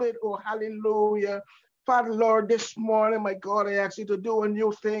included, oh hallelujah. Father, Lord, this morning, my God, I ask you to do a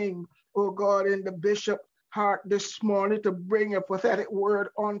new thing, oh God, in the bishop's heart this morning to bring a prophetic word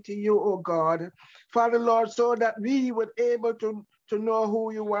unto you, oh God. Father, Lord, so that we would able to know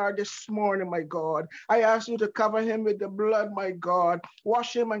who you are this morning, my God. I ask you to cover him with the blood, my God.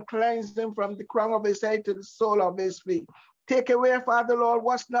 Wash him and cleanse him from the crown of his head to the sole of his feet. Take away, Father, Lord,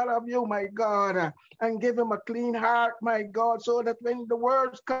 what's not of you, my God, and give him a clean heart, my God, so that when the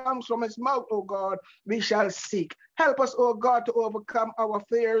words comes from his mouth, oh God, we shall seek. Help us, oh God, to overcome our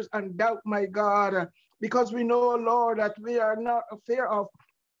fears and doubt, my God, because we know, Lord, that we are not a fear of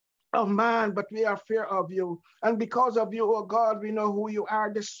man, but we are fear of you. And because of you, oh God, we know who you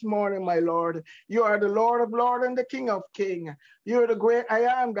are this morning, my Lord. You are the Lord of Lords and the King of Kings. You're the great I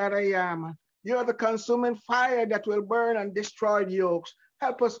am that I am. You're the consuming fire that will burn and destroy the yokes.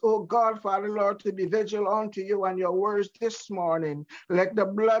 Help us, oh God, Father, Lord, to be vigilant unto you and your words this morning. Let the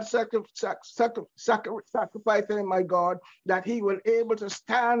blood sacrifice him, my God, that he will able to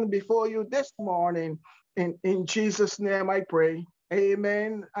stand before you this morning. In Jesus' name I pray.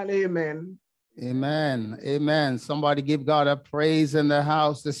 Amen and amen. Amen. Amen. Somebody give God a praise in the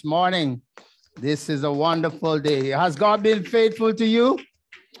house this morning. This is a wonderful day. Has God been faithful to you?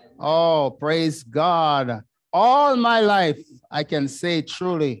 Oh, praise God. All my life, I can say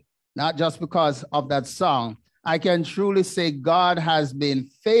truly, not just because of that song, I can truly say God has been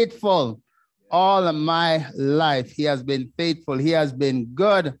faithful all of my life. He has been faithful. He has been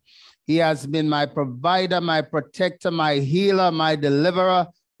good. He has been my provider, my protector, my healer, my deliverer,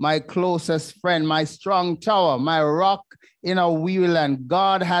 my closest friend, my strong tower, my rock in a weary land.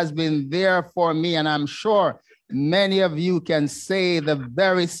 God has been there for me, and I'm sure many of you can say the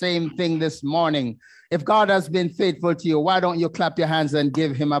very same thing this morning. If God has been faithful to you, why don't you clap your hands and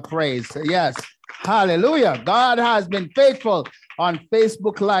give him a praise? Yes. Hallelujah. God has been faithful On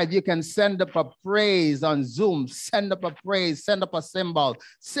Facebook Live, you can send up a praise. On Zoom, send up a praise, send up a symbol,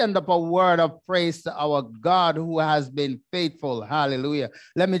 send up a word of praise to our God who has been faithful. Hallelujah.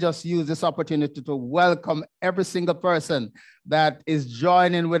 Let me just use this opportunity to welcome every single person that is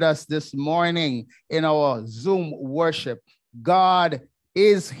joining with us this morning in our Zoom worship. God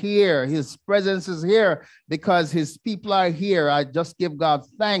is here. His presence is here because his people are here. I just give God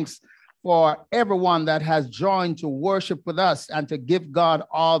thanks for everyone that has joined to worship with us and to give God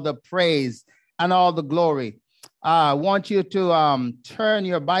all the praise and all the glory. I want you to turn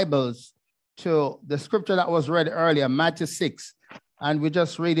your Bibles to the scripture that was read earlier, Matthew 6. And we're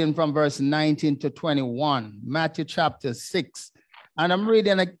just reading from verse 19 to 21, Matthew chapter 6. And I'm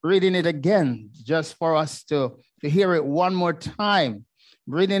reading it again just for us to hear it one more time.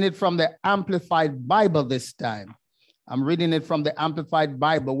 I'm reading it from the Amplified Bible this time. I'm reading it from the Amplified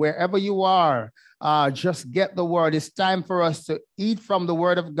Bible. Wherever you are, just get the word. It's time for us to eat from the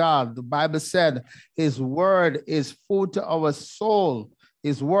word of God. The Bible said his word is food to our soul.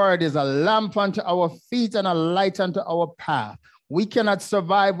 His word is a lamp unto our feet and a light unto our path. We cannot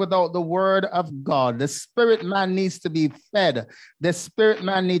survive without the word of God. The spirit man needs to be fed. The spirit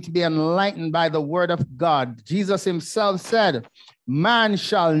man needs to be enlightened by the word of God. Jesus himself said, man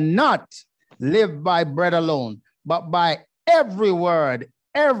shall not live by bread alone, but by every word.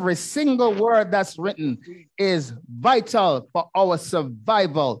 Every single word that's written is vital for our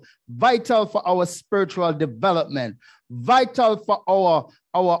survival, vital for our spiritual development, vital for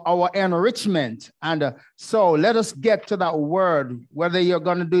our enrichment. And so let us get to that word, whether you're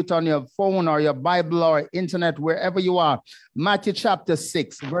going to do it on your phone or your Bible or internet, wherever you are. Matthew chapter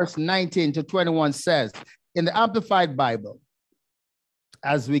 6, verse 19 to 21 says, in the Amplified Bible,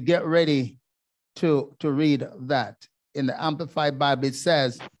 as we get ready to read that, in the Amplified Bible, it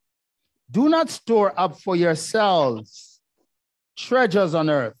says, do not store up for yourselves treasures on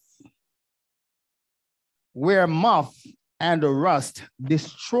earth, where moth and rust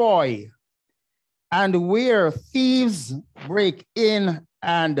destroy, and where thieves break in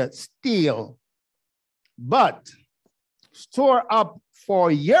and steal. But store up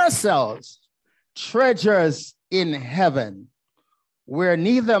for yourselves treasures in heaven, where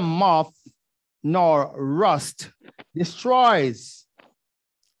neither moth nor rust destroys,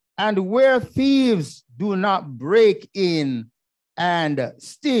 and where thieves do not break in and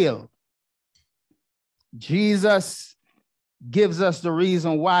steal. Jesus gives us the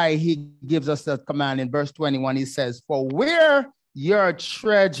reason why he gives us that command in verse 21. He says, for where your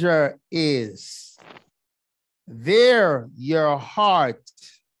treasure is, there your heart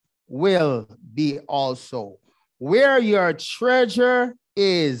will be also. Where your treasure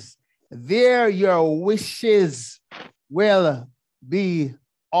is, there your wishes will be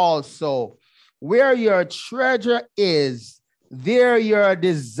also. Where your treasure is, there your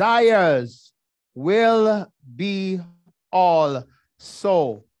desires will be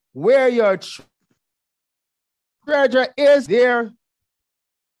also. Where your treasure is, there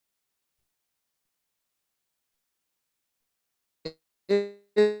is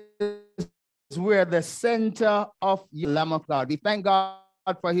where the center of the Lamb of God. We thank God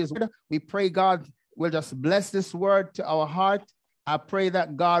for his word. We pray God will just bless this word to our heart. I pray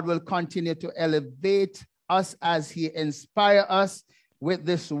that God will continue to elevate us as he inspire us with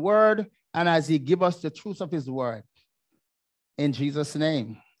this word and as he give us the truth of his word. In Jesus'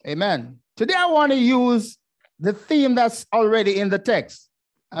 name, amen. Today I want to use the theme that's already in the text.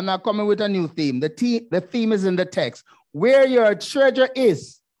 I'm not coming with a new theme. The theme is in the text. Where your treasure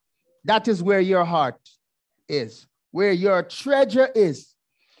is, that is where your heart is. Where your treasure is,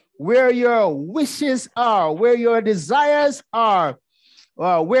 where your wishes are, where your desires are,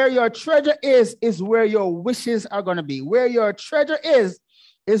 where your treasure is where your wishes are going to be. Where your treasure is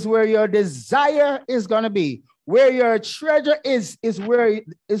where your desire is going to be. Where your treasure is where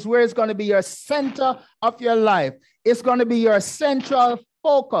it's going to be your center of your life. It's going to be your central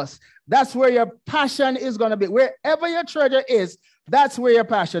focus. That's where your passion is going to be. Wherever your treasure is, that's where your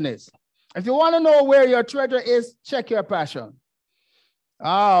passion is. If you want to know where your treasure is, check your passion.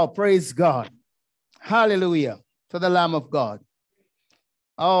 Oh, praise God. Hallelujah to the Lamb of God.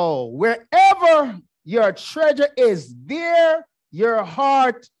 Oh, wherever your treasure is, there your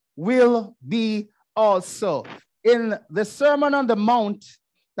heart will be also. In the Sermon on the Mount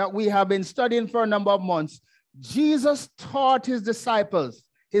that we have been studying for a number of months, Jesus taught his disciples,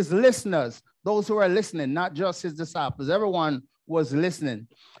 his listeners, those who are listening, not just his disciples, everyone was listening.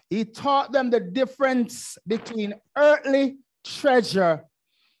 He taught them the difference between earthly treasure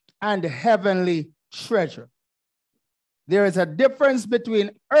and heavenly treasure. There is a difference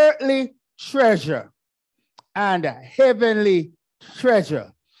between earthly treasure and heavenly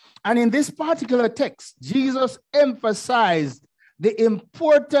treasure. And in this particular text, Jesus emphasized the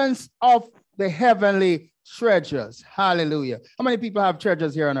importance of the heavenly treasures. Hallelujah. How many people have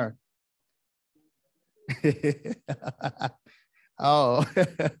treasures here on earth? Oh.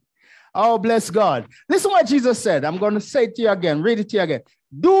 Oh, bless God. Listen what Jesus said. I'm going to say it to you again. Read it to you again.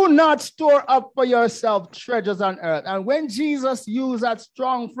 Do not store up for yourself treasures on earth. And when Jesus used that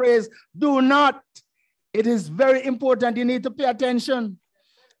strong phrase, do not, it is very important. You need to pay attention.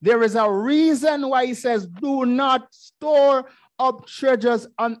 There is a reason why he says, do not store up treasures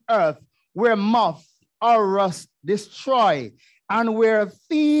on earth where moth or rust destroy and where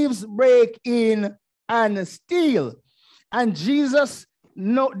thieves break in and steal. And Jesus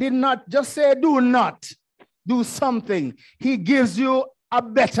did not just say, do not do something. He gives you a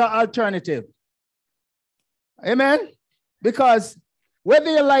better alternative. Amen? Because whether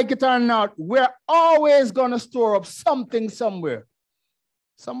you like it or not, we're always going to store up something somewhere.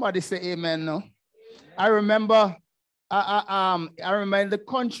 Somebody say amen, no? I remember, I remember in the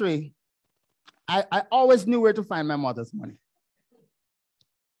country, I always knew where to find my mother's money.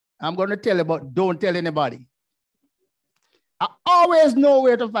 I'm going to tell you, but don't tell anybody. I always know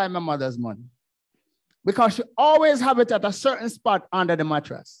where to find my mother's money because she always have it at a certain spot under the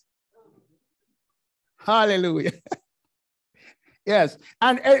mattress. Hallelujah. Yes.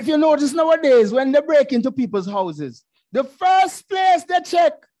 And if you notice nowadays, when they break into people's houses, the first place they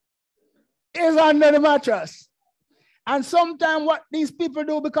check is under the mattress. And sometimes what these people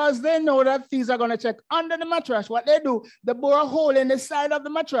do, because they know that thieves are going to check under the mattress, what they do, they bore a hole in the side of the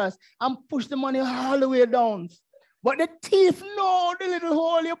mattress and push the money all the way down. But the thief know the little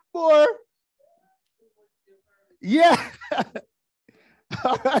hole you bore. Yeah.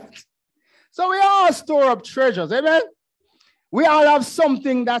 All right. So we all store up treasures, amen? We all have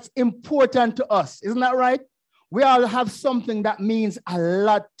something that's important to us, isn't that right? We all have something that means a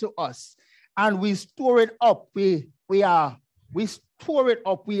lot to us. And we store it up. We store it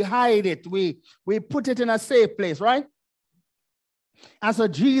up, we hide it, we put it in a safe place, right? And so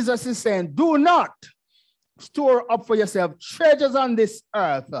Jesus is saying, do not store up for yourself treasures on this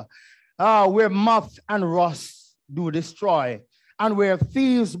earth where moth and rust do destroy and where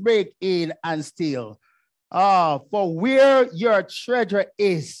thieves break in and steal. For where your treasure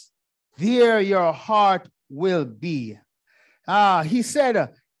is, there your heart will be. He said,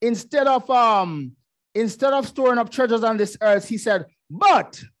 instead of storing up treasures on this earth, he said,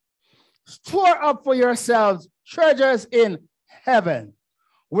 but store up for yourselves treasures in heaven,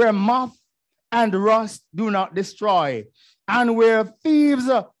 where moth and rust do not destroy, and where thieves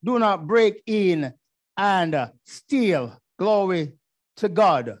do not break in and steal. Glory to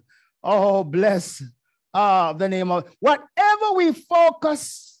God. Oh, bless the name of whatever we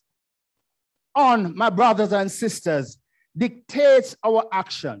focus on, my brothers and sisters, dictates our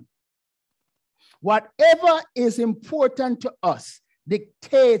action. Whatever is important to us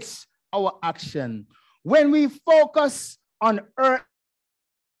dictates our action. When we focus on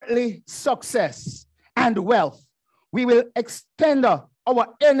earthly success and wealth, we will expend our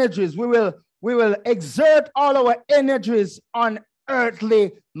energies. We will exert all our energies on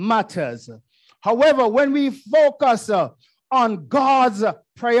earthly matters. However, when we focus on God's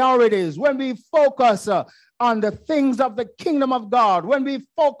priorities, when we focus on the things of the kingdom of God, when we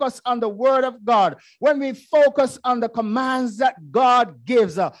focus on the word of God, when we focus on the commands that God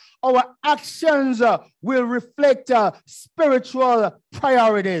gives, our actions will reflect spiritual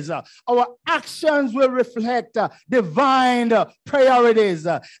priorities. Our actions will reflect divine priorities,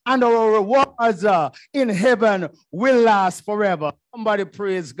 and our rewards in heaven will last forever. Somebody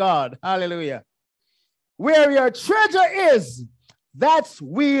praise God. Hallelujah. Where your treasure is, that's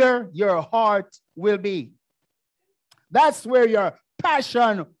where your heart will be. That's where your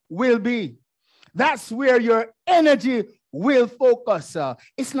passion will be. That's where your energy will focus.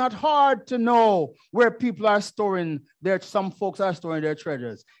 It's not hard to know where people are storing some folks are storing their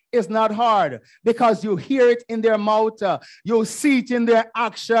treasures. It's not hard because you hear it in their mouth. You see it in their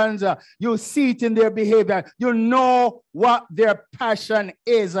actions. You see it in their behavior. You know what their passion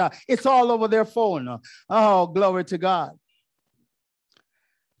is. It's all over their phone. Oh, glory to God.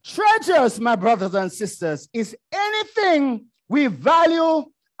 Treasures, my brothers and sisters, is anything we value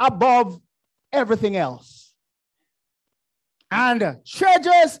above everything else. And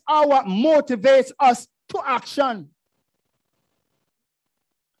treasures are what motivates us to action.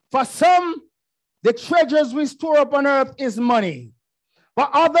 For some, the treasures we store up on earth is money. For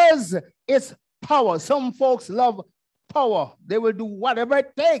others, it's power. Some folks love power. They will do whatever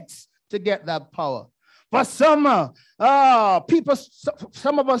it takes to get that power. For some people,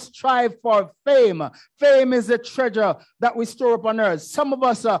 some of us strive for fame. Fame is a treasure that we store up on earth. Some of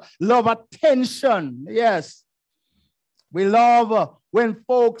us love attention. Yes. We love when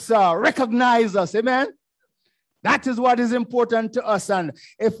folks recognize us. Amen. That is what is important to us. And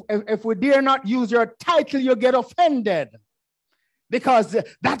if we dare not use your title, you get offended. Because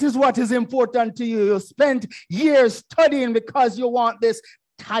that is what is important to you. You spent years studying because you want this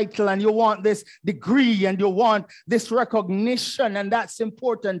title and you want this degree and you want this recognition, and that's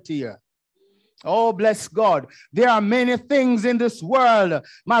important to you. Oh, bless God. There are many things in this world,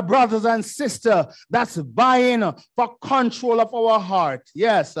 my brothers and sisters, that's vying for control of our heart.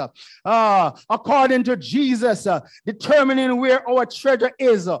 Yes. According to Jesus, determining where our treasure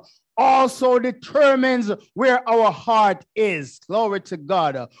is also determines where our heart is. Glory to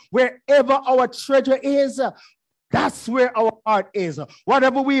God. Wherever our treasure is, that's where our heart is.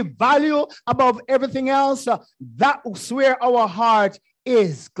 Whatever we value above everything else, that's where our heart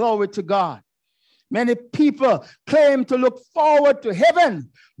is. Glory to God. Many people claim to look forward to heaven,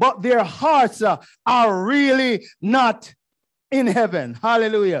 but their hearts are really not in heaven.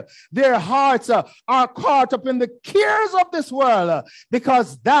 Hallelujah. Their hearts are caught up in the cares of this world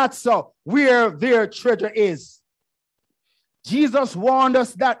because that's where their treasure is. Jesus warned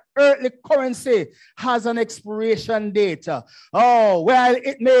us that earthly currency has an expiration date. While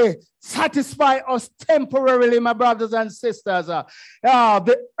it may satisfy us temporarily, my brothers and sisters,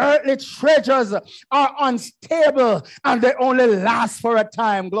 the earthly treasures are unstable and they only last for a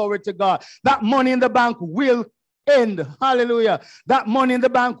time. Glory to God. That money in the bank will end. Hallelujah. That money in the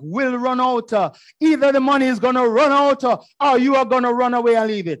bank will run out. Either the money is going to run out or you are going to run away and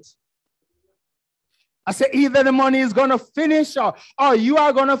leave it. I say either the money is going to finish or you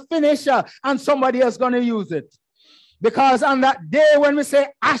are going to finish and somebody else is going to use it. Because on that day when we say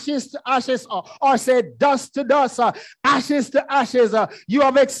ashes to ashes or say dust to dust, ashes to ashes, you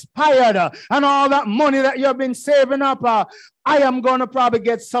have expired. And all that money that you have been saving up, I am going to probably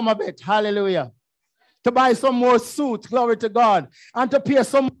get some of it. Hallelujah. To buy some more suits, glory to God, and to pay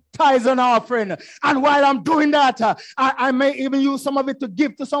some tithes and offering. And while I'm doing that, I may even use some of it to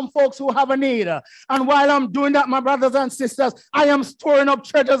give to some folks who have a need. And while I'm doing that, my brothers and sisters, I am storing up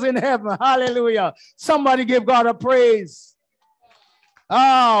treasures in heaven. Hallelujah. Somebody give God a praise.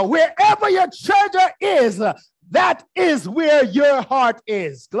 Wherever your treasure is, that is where your heart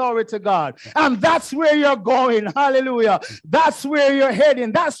is. Glory to God. And that's where you're going. Hallelujah. That's where you're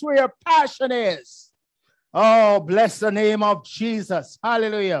heading. That's where your passion is. Oh, bless the name of Jesus.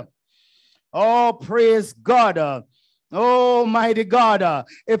 Hallelujah. Oh, praise God. Oh, mighty God.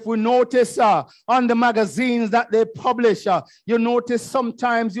 If we notice on the magazines that they publish, you notice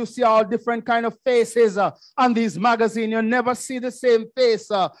sometimes you see all different kind of faces on these magazines. You never see the same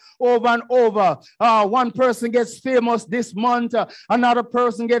face over and over. One person gets famous this month, another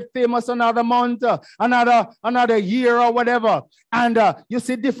person gets famous another month, another year or whatever. And you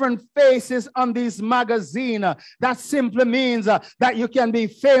see different faces on these magazines. That simply means that you can be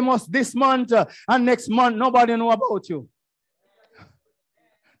famous this month and next month nobody know about you.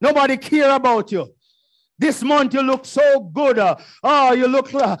 Nobody care about you. This month you look so good. You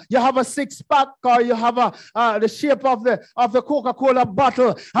look, you have a six-pack, or you have the shape of the Coca-Cola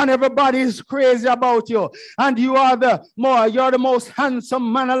bottle, and everybody is crazy about you. And you're the most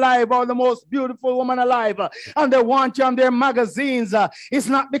handsome man alive, or the most beautiful woman alive. And they want you on their magazines. It's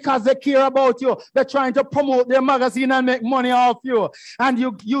not because they care about you. They're trying to promote their magazine and make money off you. And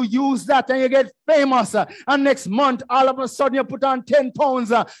you use that and you get famous. And next month, all of a sudden you put on 10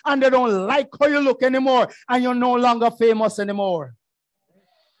 pounds and they don't like how you look anymore. And you're no longer famous anymore.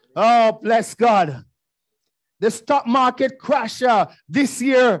 Oh, bless God. The stock market crash this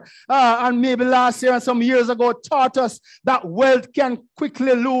year and maybe last year and some years ago taught us that wealth can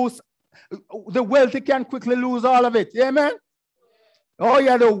quickly lose. The wealthy can quickly lose all of it. Amen? Oh,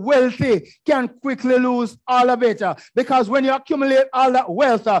 yeah, the wealthy can quickly lose all of it. Because when you accumulate all that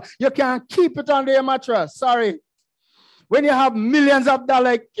wealth, you can't keep it under your mattress. Sorry. When you have millions of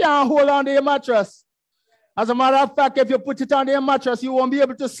dollars, you can't hold on to your mattress. As a matter of fact, if you put it on your mattress, you won't be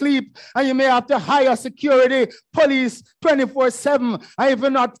able to sleep, and you may have to hire security, police 24/7. And if you're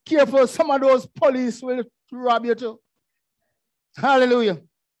not careful, some of those police will rob you too. Hallelujah.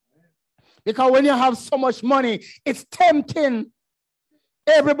 Because when you have so much money, it's tempting.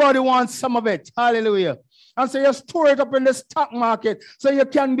 Everybody wants some of it. Hallelujah. And so you store it up in the stock market so you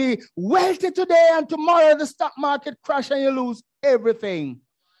can be wealthy today, and tomorrow the stock market crash and you lose everything.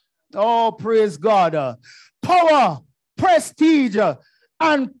 Oh, praise God. Power, prestige,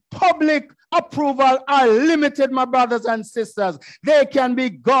 and public approval are limited, my brothers and sisters. They can be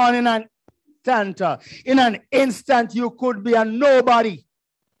gone in an instant. In an instant, you could be a nobody.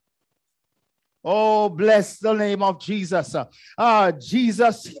 Oh, bless the name of Jesus.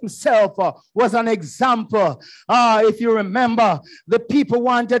 Jesus himself was an example. If you remember, the people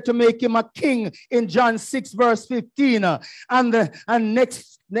wanted to make him a king in John 6, verse 15. And then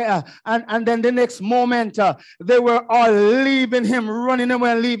the next moment, they were all leaving him, running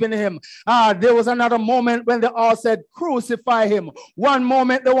away and leaving him. There was another moment when they all said, crucify him. One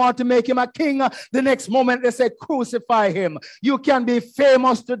moment they want to make him a king. The next moment they said, crucify him. You can be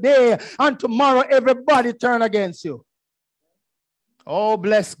famous today, and tomorrow everybody turn against you. Oh,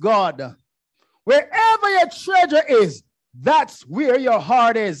 bless God. Wherever your treasure is, that's where your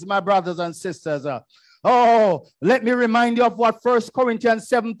heart is, my brothers and sisters. Oh, let me remind you of what 1 Corinthians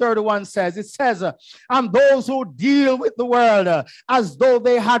 7:31 says. It says, and those who deal with the world as though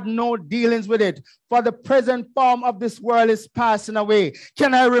they had no dealings with it, for the present form of this world is passing away.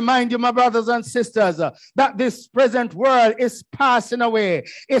 Can I remind you, my brothers and sisters, that this present world is passing away.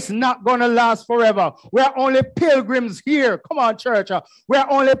 It's not going to last forever. We're only pilgrims here. Come on, church. We're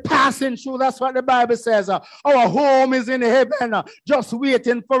only passing through. That's what the Bible says. Our home is in heaven, just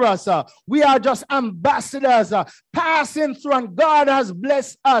waiting for us. We are just ambassadors passing through, and God has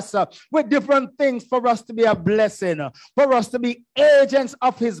blessed us with different things for us to be a blessing, for us to be agents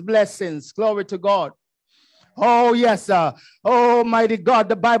of his blessings. Glory to God. Oh, yes. Almighty God,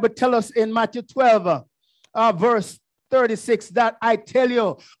 the Bible tells us in Matthew 12, verse 36, that I tell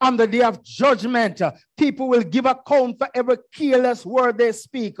you, on the day of judgment, people will give account for every careless word they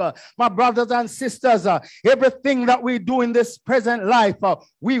speak. My brothers and sisters, everything that we do in this present life,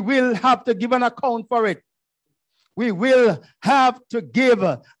 we will have to give an account for it. We will have to give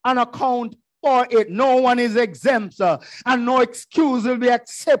an account for it. No one is exempt, and no excuse will be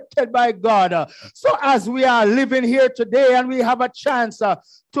accepted by God. So as we are living here today and we have a chance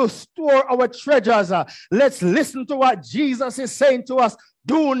to store our treasures, let's listen to what Jesus is saying to us.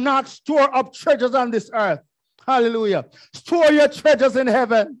 Do not store up treasures on this earth. Hallelujah. Store your treasures in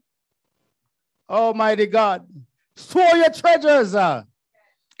heaven. Almighty God. Store your treasures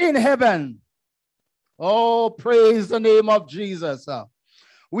in heaven. Oh, praise the name of Jesus.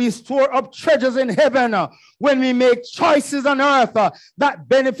 We store up treasures in heaven when we make choices on earth that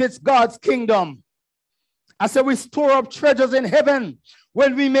benefits God's kingdom. I said we store up treasures in heaven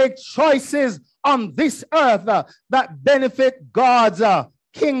when we make choices on this earth that benefit God's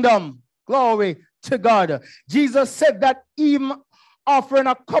kingdom. Glory to God. Jesus said that even offering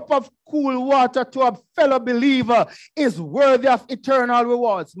a cup of cool water to a fellow believer is worthy of eternal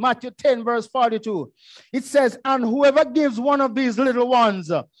rewards. Matthew 10, verse 42. It says, and whoever gives one of these little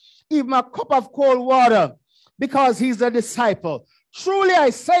ones even a cup of cold water because he's a disciple, truly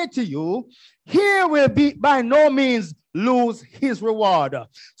I say to you, he will be by no means lose his reward.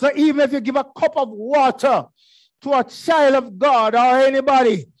 So even if you give a cup of water to a child of God or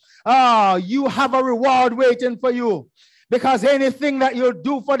anybody, you have a reward waiting for you. Because anything that you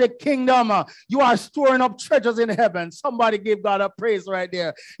do for the kingdom, you are storing up treasures in heaven. Somebody give God a praise right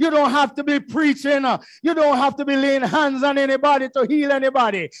there. You don't have to be preaching. You don't have to be laying hands on anybody to heal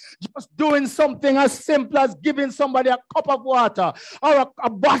anybody. Just doing something as simple as giving somebody a cup of water or a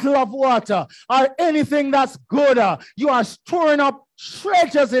bottle of water or anything that's good. You are storing up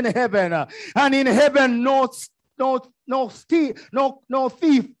treasures in heaven. And in heaven, no thief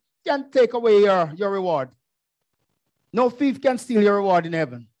can take away your reward. No thief can steal your reward in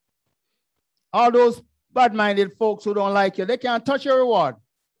heaven. All those bad-minded folks who don't like you, they can't touch your reward.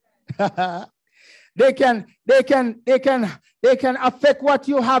 They can affect what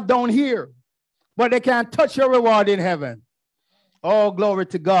you have down here, but they can't touch your reward in heaven. Oh, glory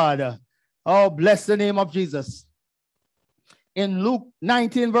to God. Oh, bless the name of Jesus. In Luke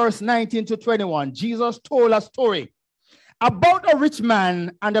 19, verse 19 to 21, Jesus told a story about a rich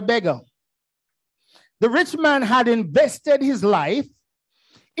man and a beggar. The rich man had invested his life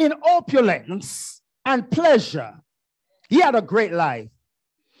in opulence and pleasure. He had a great life.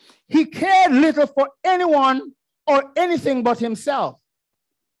 He cared little for anyone or anything but himself.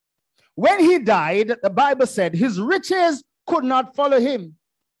 When he died, the Bible said his riches could not follow him.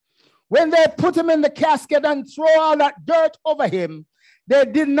 When they put him in the casket and throw all that dirt over him, they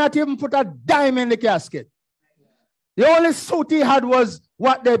did not even put a dime in the casket. The only suit he had was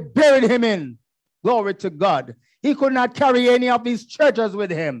what they buried him in. Glory to God. He could not carry any of his treasures with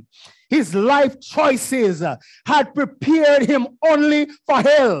him. His life choices had prepared him only for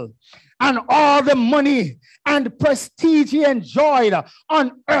hell. And all the money and prestige he enjoyed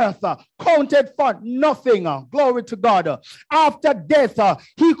on earth counted for nothing. Glory to God. After death,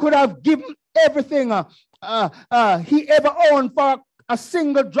 he could have given everything he ever owned for a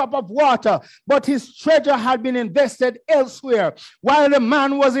single drop of water, but his treasure had been invested elsewhere. While the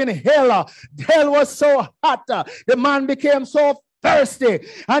man was in hell, hell was so hot, the man became so thirsty,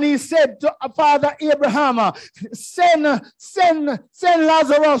 and he said to Father Abraham, send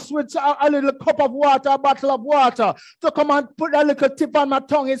Lazarus with a little cup of water, a bottle of water, to come and put a little tip on my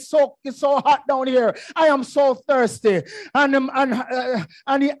tongue. It's so hot down here. I am so thirsty. And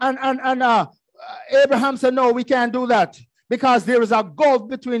Abraham said, no, we can't do that, because there is a gulf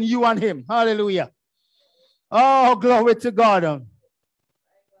between you and him. Hallelujah. Oh, glory to God.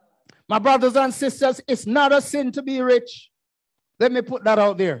 My brothers and sisters, it's not a sin to be rich. Let me put that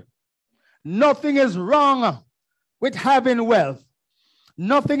out there. Nothing is wrong with having wealth.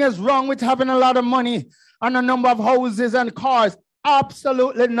 Nothing is wrong with having a lot of money and a number of houses and cars.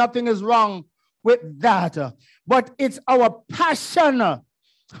 Absolutely nothing is wrong with that. But it's our passion,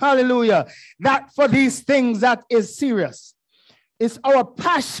 hallelujah, that for these things that is serious. It's our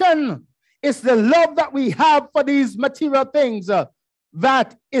passion. It's the love that we have for these material things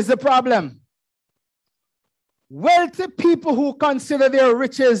that is the problem. Wealthy people who consider their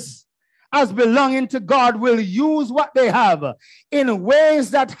riches as belonging to God will use what they have in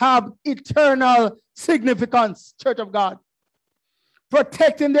ways that have eternal significance, Church of God.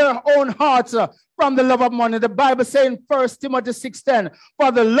 Protecting their own hearts from the love of money. The Bible says in 1 Timothy 6:10,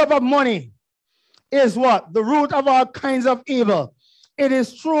 for the love of money is what? The root of all kinds of evil. It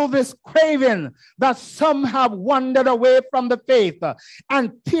is through this craving that some have wandered away from the faith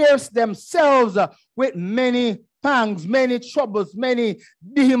and pierced themselves with many pangs, many troubles, many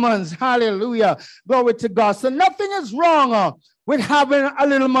demons. Hallelujah. Glory to God. So nothing is wrong with having a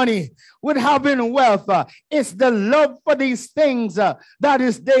little money, with having wealth. It's the love for these things that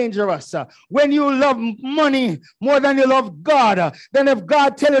is dangerous. When you love money more than you love God, then if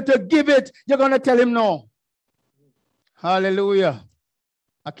God tells you to give it, you're going to tell him no. Hallelujah.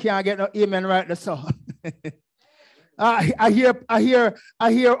 I can't get no amen right there, so. I hear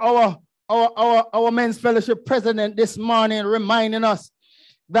our men's fellowship president this morning reminding us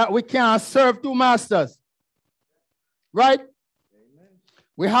that we can't serve two masters. Right? Amen.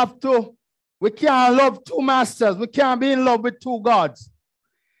 We can't love two masters. We can't be in love with two gods.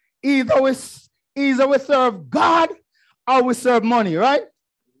 Either we serve God or we serve money, right?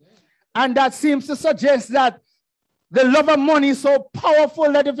 Amen. And that seems to suggest that the love of money is so powerful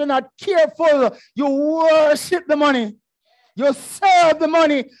that if you're not careful, you worship the money. You serve the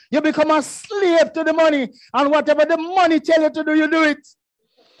money. You become a slave to the money. And whatever the money tells you to do, you do it.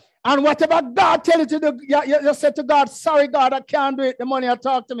 And whatever God tells you to do, you say to God, sorry, God, I can't do it. The money will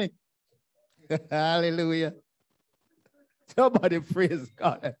talk to me. Hallelujah. Somebody praise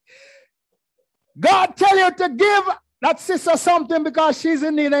God. God tell you to give that sister something because she's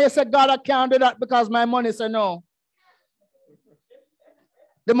in need. And you say, God, I can't do that because my money said no.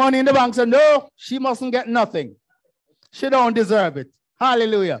 The money in the bank said, no, she mustn't get nothing. She don't deserve it.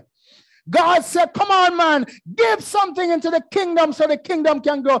 Hallelujah. God said, come on, man, give something into the kingdom so the kingdom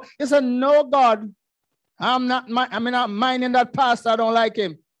can grow. He said, no, God, I'm not minding that pastor. I don't like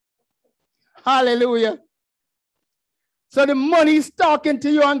him. Hallelujah. So the money is talking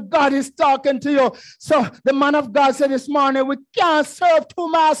to you and God is talking to you. So the man of God said this morning, we can't serve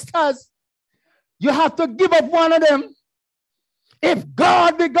two masters. You have to give up one of them. If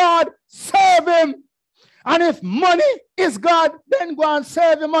God be God, serve him. And if money is God, then go and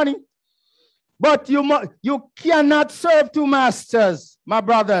serve the money. But you cannot serve two masters, my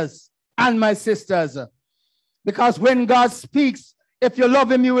brothers and my sisters. Because when God speaks, if you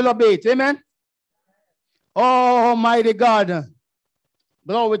love him, you will obey it. Amen? Oh, Almighty God.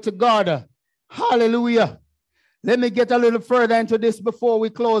 Glory to God. Hallelujah. Let me get a little further into this before we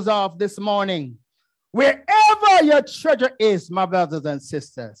close off this morning. Wherever your treasure is, my brothers and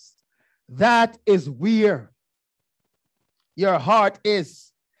sisters, that is where your heart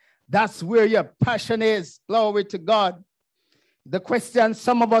is. That's where your passion is. Glory to God. The question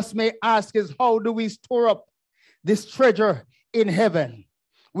some of us may ask is, how do we store up this treasure in heaven?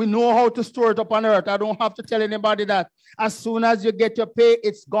 We know how to store it up on earth. I don't have to tell anybody that. As soon as you get your pay,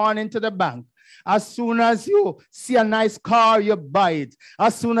 it's gone into the bank. As soon as you see a nice car, you buy it.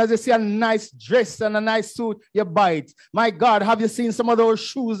 As soon as you see a nice dress and a nice suit, you buy it. My God, have you seen some of those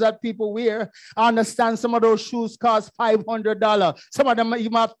shoes that people wear? I understand some of those shoes cost $500. Some of them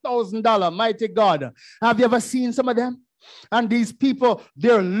even $1,000. Mighty God. Have you ever seen some of them? And these people,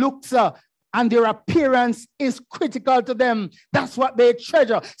 their looks and their appearance is critical to them. That's what they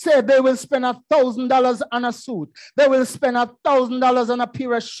treasure. Say they will spend $1,000 on a suit. They will spend $1,000 on a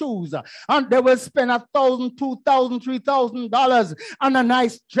pair of shoes. And they will spend $1,000, $2,000, $3,000 on a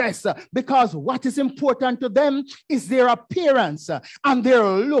nice dress. Because what is important to them is their appearance and their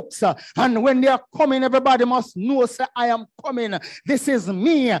looks. And when they are coming, everybody must know, say, I am coming. This is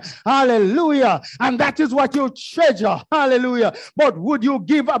me. Hallelujah. And that is what you treasure. Hallelujah. But would you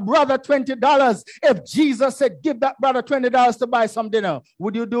give a brother $20 if Jesus said, give that brother $20 to buy some dinner?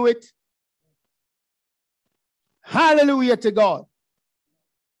 Would you do it? Hallelujah to God.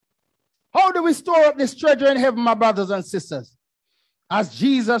 How do we store up this treasure in heaven, my brothers and sisters? As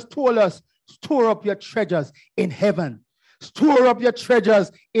Jesus told us, store up your treasures in heaven. Store up your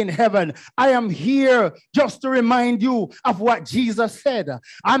treasures in heaven. I am here just to remind you of what Jesus said.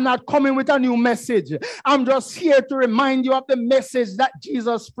 I'm not coming with a new message. I'm just here to remind you of the message that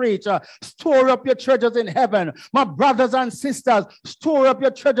Jesus preached. Store up your treasures in heaven. My brothers and sisters, store up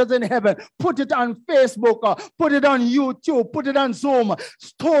your treasures in heaven. Put it on Facebook. Put it on YouTube. Put it on Zoom.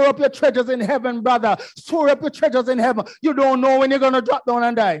 Store up your treasures in heaven, brother. Store up your treasures in heaven. You don't know when you're going to drop down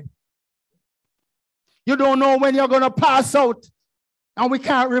and die. You don't know when you're going to pass out and we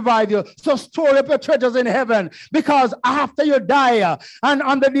can't revive you. So store up your treasures in heaven, because after you die and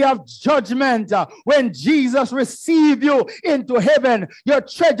on the day of judgment, when Jesus receives you into heaven, your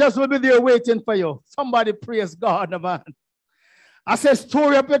treasures will be there waiting for you. Somebody praise God, man. I said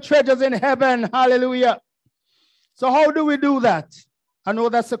store up your treasures in heaven. Hallelujah. So how do we do that? I know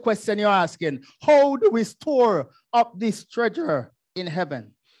that's the question you're asking. How do we store up this treasure in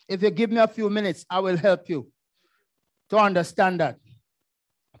heaven? If you give me a few minutes, I will help you to understand that.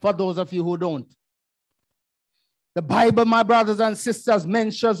 For those of you who don't. The Bible, my brothers and sisters,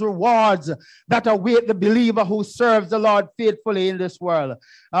 mentions rewards that await the believer who serves the Lord faithfully in this world.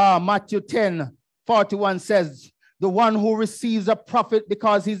 Matthew 10:41 says, the one who receives a prophet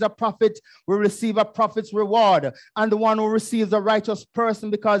because he's a prophet will receive a prophet's reward. And the one who receives a righteous person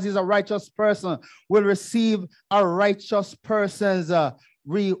because he's a righteous person will receive a righteous person's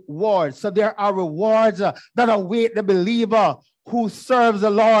reward. So there are rewards that await the believer who serves the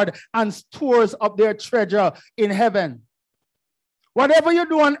Lord and stores up their treasure in heaven. Whatever you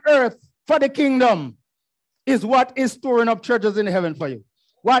do on earth for the kingdom is what is storing up treasures in heaven for you.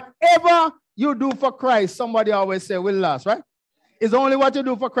 Whatever you do for Christ, somebody always say, will last, right? It's only what you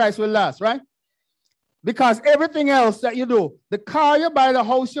do for Christ will last, right? Because everything else that you do, the car you buy, the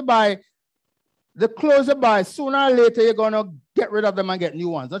house you buy, the clothes you buy, sooner or later you're going to get rid of them and get new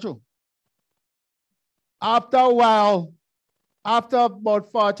ones. That's true. After a while, after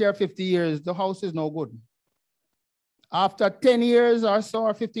about 40 or 50 years, the house is no good. After 10 years or so,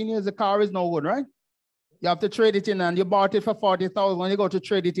 or 15 years, the car is no good, right? You have to trade it in, and you bought it for $40,000. When you go to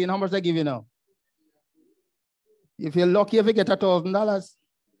trade it in, how much they give you now? If you're lucky, if you get $1,000.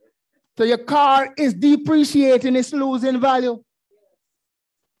 So your car is depreciating, it's losing value.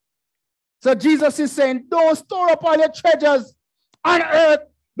 So Jesus is saying, don't store up all your treasures on earth,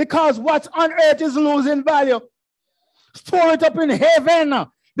 because what's on earth is losing value. Store it up in heaven,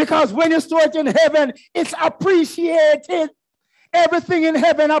 because when you store it in heaven, it's appreciated. Everything in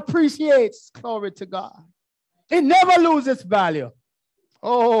heaven appreciates. Glory to God. It never loses value.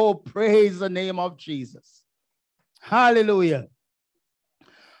 Oh, praise the name of Jesus. Hallelujah.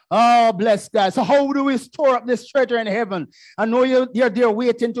 Oh, bless God. So how do we store up this treasure in heaven? I know you're there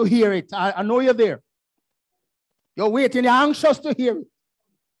waiting to hear it. I know you're there. You're waiting. You're anxious to hear it.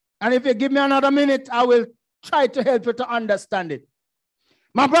 And if you give me another minute, I will try to help you to understand it.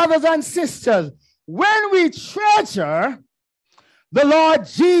 My brothers and sisters, when we treasure the Lord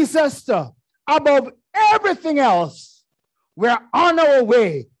Jesus above everything else, we're on our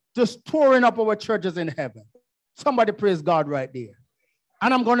way to storing up our treasures in heaven. Somebody praise God right there.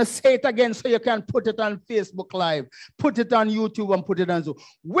 And I'm going to say it again so you can put it on Facebook Live, put it on YouTube, and put it on Zoom.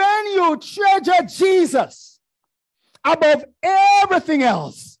 When you treasure Jesus above everything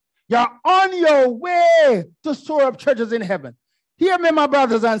else, you're on your way to store up treasures in heaven. Hear me, my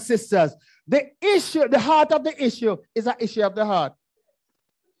brothers and sisters. The issue, the heart of the issue is an issue of the heart.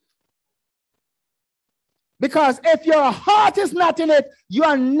 Because if your heart is not in it, you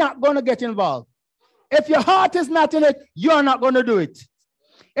are not going to get involved. If your heart is not in it, you are not going to do it.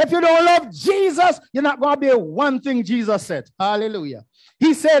 If you don't love Jesus, you're not going to be one thing Jesus said. Hallelujah.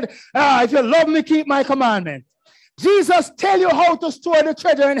 He said, if you love me, keep my commandment. Jesus tell you how to store the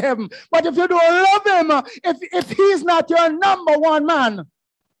treasure in heaven. But if you don't love him, if he's not your number one man,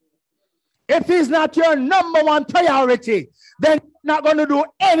 if he's not your number one priority, then you're not going to do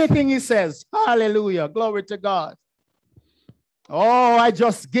anything he says. Hallelujah. Glory to God. Oh, I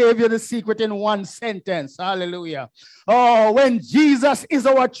just gave you the secret in one sentence. Hallelujah. Oh, when Jesus is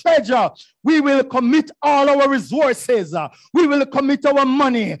our treasure, we will commit all our resources. We will commit our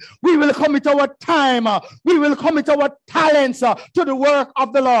money. We will commit our time. We will commit our talents to the work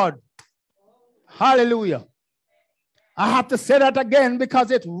of the Lord. Hallelujah. I have to say that again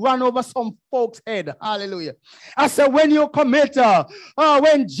because it ran over some folks' head. Hallelujah. I said, when you commit,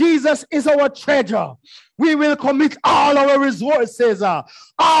 when Jesus is our treasure, we will commit all our resources, all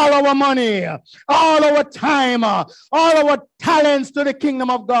our money, all our time, all our talents to the kingdom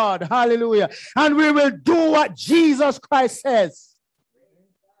of God. Hallelujah. And we will do what Jesus Christ says.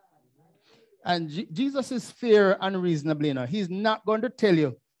 And Jesus is fair and reasonable. You know. He's not going to tell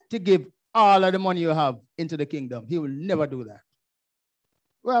you to give all of the money you have into the kingdom. He will never do that.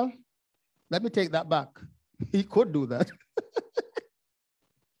 Well, let me take that back. He could do that.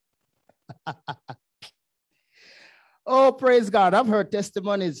 Oh, praise God. I've heard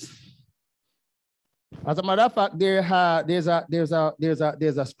testimonies. As a matter of fact, there's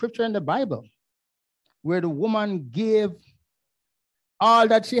a scripture in the Bible where the woman gave all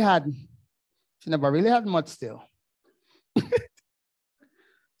that she had. She never really had much still.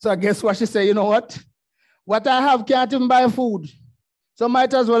 So I guess what she said, you know what? What I have can't even buy food. So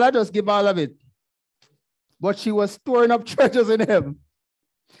might as well I just give all of it. But she was storing up treasures in heaven.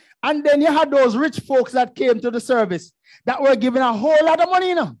 And then you had those rich folks that came to the service that were giving a whole lot of money,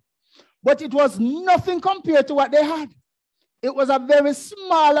 you know. But it was nothing compared to what they had. It was a very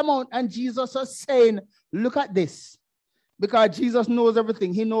small amount. And Jesus was saying, look at this. Because Jesus knows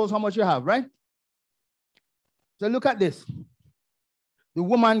everything. He knows how much you have, right? So look at this. The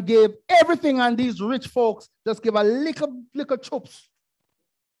woman gave everything, and these rich folks just give a little chops.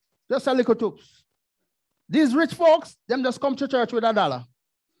 Just a little chops. These rich folks, them just come to church with $1.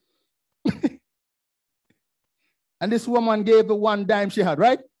 And this woman gave the one dime she had,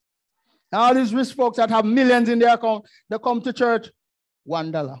 right? All these rich folks that have millions in their account, they come to church,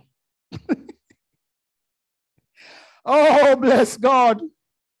 $1. Oh, bless God.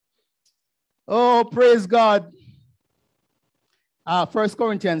 Oh, praise God. 1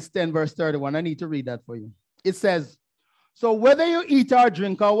 Corinthians 10, verse 31. I need to read that for you. It says, so whether you eat or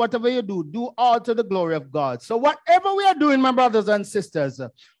drink or whatever you do all to the glory of God. So whatever we are doing, my brothers and sisters,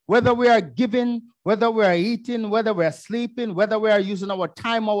 whether we are giving, whether we are eating, whether we are sleeping, whether we are using our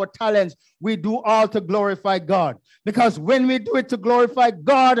time, our talents, we do all to glorify God. Because when we do it to glorify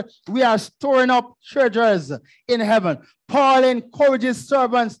God, we are storing up treasures in heaven. Paul encourages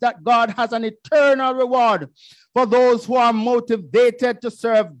servants that God has an eternal reward for those who are motivated to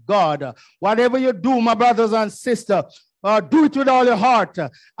serve God. Whatever you do, my brothers and sisters, do it with all your heart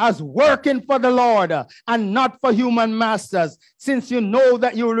as working for the Lord and not for human masters, since you know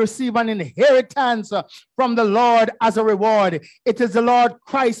that you will receive an inheritance from the Lord as a reward. It is the Lord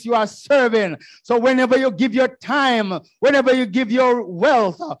Christ you are serving. So whenever you give your time, whenever you give your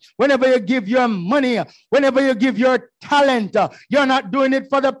wealth, whenever you give your money, whenever you give your talent, you're not doing it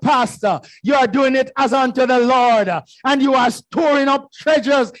for the pastor. You are doing it as unto the Lord, and you are storing up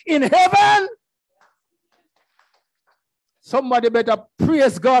treasures in heaven. Somebody better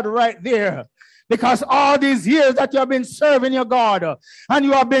praise God right there. Because all these years that you have been serving your God and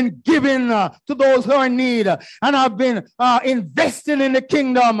you have been giving to those who are in need and have been investing in the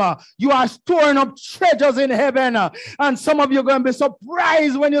kingdom, you are storing up treasures in heaven. And some of you are going to be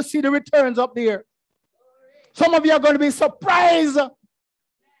surprised when you see the returns up there. Some of you are going to be surprised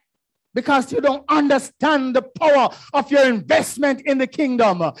because you don't understand the power of your investment in the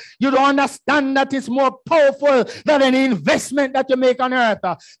kingdom. You don't understand that it's more powerful than any investment that you make on earth,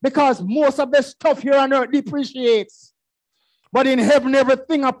 because most of the stuff here on earth depreciates. But in heaven,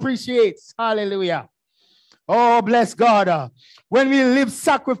 everything appreciates. Hallelujah. Oh, bless God. When we live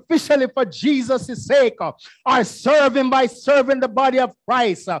sacrificially for Jesus' sake, or serve him by serving the body of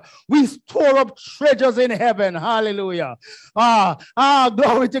Christ, we store up treasures in heaven. Hallelujah.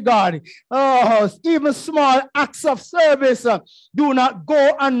 Glory to God. Even small acts of service do not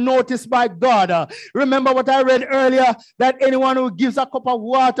go unnoticed by God. Remember what I read earlier, that anyone who gives a cup of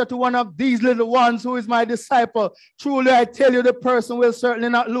water to one of these little ones who is my disciple, truly I tell you, the person will certainly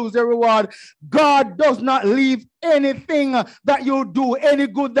not lose their reward. God does not leave anything that you do, any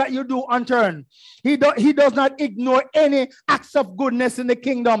good that you do, unturned. He does not ignore any acts of goodness in the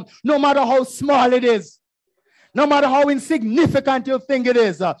kingdom, no matter how small it is. No matter how insignificant you think it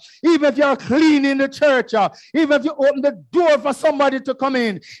is, even if you're cleaning the church, even if you open the door for somebody to come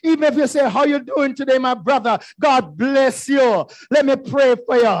in, even if you say, how you doing today, my brother? God bless you. Let me pray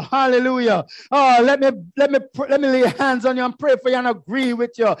for you. Hallelujah. Let me lay hands on you and pray for you and agree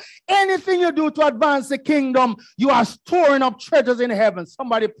with you. Anything you do to advance the kingdom, you are storing up treasures in heaven.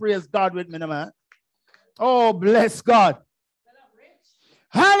 Somebody praise God with me, man. Oh, bless God.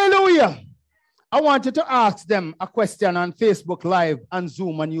 Hallelujah. I want you to ask them a question on Facebook Live and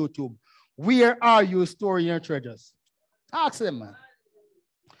Zoom and YouTube. Where are you storing your treasures? Ask them, man.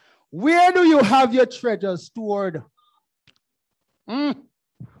 Where do you have your treasures stored?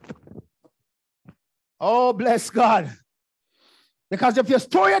 Oh, bless God. Because if you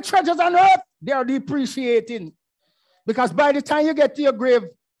store your treasures on earth, they are depreciating. Because by the time you get to your grave,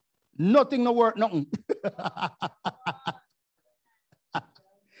 nothing no worth, nothing.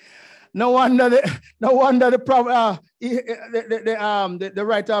 No wonder the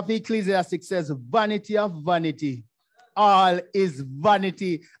writer of Ecclesiastes says, vanity of vanity. All is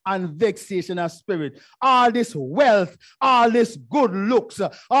vanity and vexation of spirit. All this wealth, all this good looks,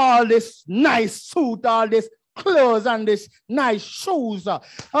 all this nice suit, all this clothes and this nice shoes,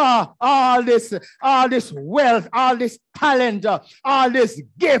 all this wealth, all this talent, all this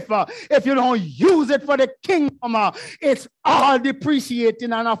gift, if you don't use it for the kingdom, it's all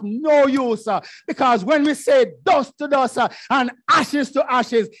depreciating and of no use, because when we say dust to dust and ashes to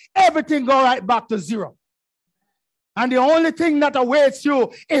ashes, everything go right back to zero. And the only thing that awaits you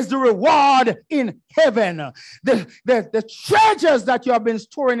is the reward in heaven. The treasures that you have been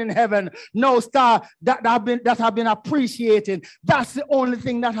storing in heaven, that have been appreciating, that's the only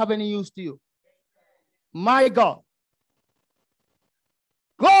thing that have any use to you. My God.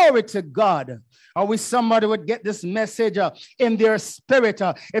 Glory to God. I wish somebody would get this message in their spirit.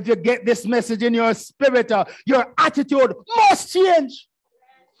 If you get this message in your spirit, your attitude must change.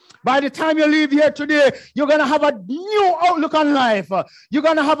 By the time you leave here today, you're going to have a new outlook on life. You're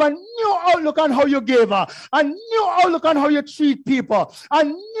going to have a new outlook on how you give, a new outlook on how you treat people, a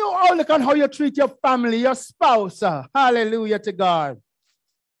new outlook on how you treat your family, your spouse. Hallelujah to God.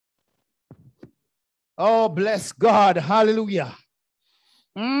 Oh, bless God. Hallelujah.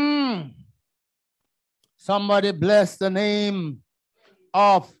 Somebody bless the name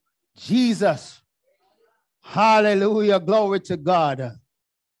of Jesus. Hallelujah. Glory to God.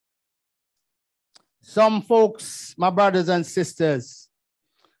 Some folks, my brothers and sisters,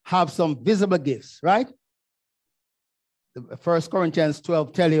 have some visible gifts, right? 1 Corinthians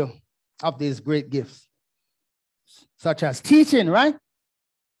 12 tell you of these great gifts, such as teaching, right?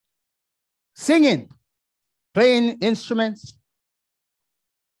 Singing, playing instruments.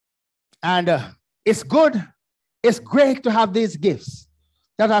 And it's good, it's great to have these gifts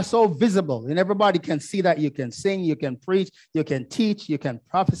that are so visible, and everybody can see that you can sing, you can preach, you can teach, you can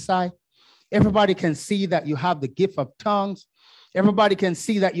prophesy. Everybody can see that you have the gift of tongues. Everybody can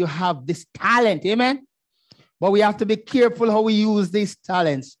see that you have this talent, amen? But we have to be careful how we use these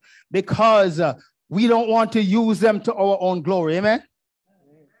talents, because we don't want to use them to our own glory, amen?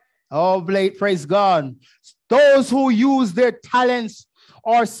 Oh, praise God. Those who use their talents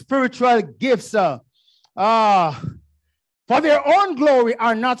or spiritual gifts for their own glory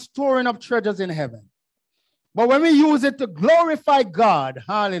are not storing up treasures in heaven. But when we use it to glorify God,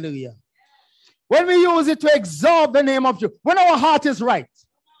 hallelujah, when we use it to exalt the name of Jesus, when our heart is right.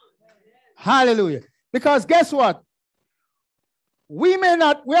 Hallelujah. Because guess what? We are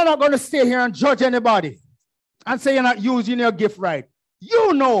not going to stay here and judge anybody and say you're not using your gift right.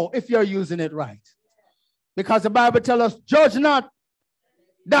 You know if you're using it right. Because the Bible tells us, judge not,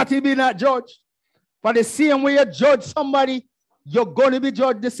 that he be not judged. For the same way you judge somebody, you're going to be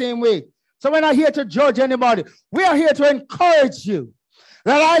judged the same way. So we're not here to judge anybody. We are here to encourage you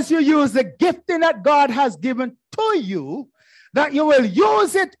that as you use the gifting that God has given to you, that you will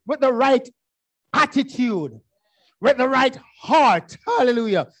use it with the right attitude, with the right heart.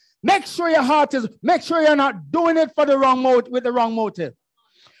 Hallelujah. Make sure your heart is, make sure you're not doing it for the wrong motive, with the wrong motive.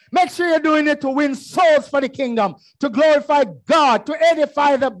 Make sure you're doing it to win souls for the kingdom, to glorify God, to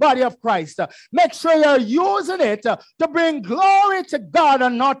edify the body of Christ. Make sure you're using it to bring glory to God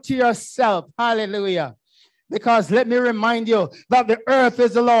and not to yourself. Hallelujah. Because let me remind you that the earth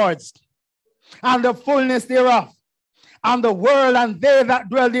is the Lord's and the fullness thereof, and the world and they that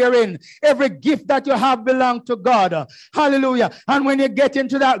dwell therein. Every gift that you have belongs to God. Hallelujah. And when you get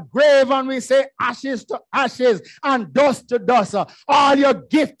into that grave and we say ashes to ashes and dust to dust, all your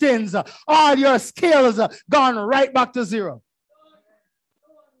giftings, all your skills gone right back to zero.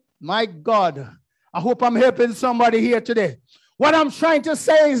 My God, I hope I'm helping somebody here today. What I'm trying to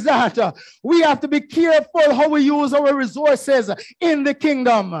say is that we have to be careful how we use our resources in the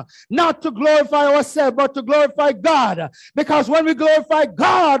kingdom, not to glorify ourselves, but to glorify God. Because when we glorify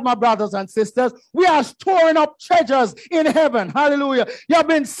God, my brothers and sisters, we are storing up treasures in heaven. Hallelujah. You have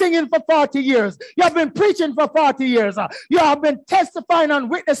been singing for 40 years. You have been preaching for 40 years. You have been testifying and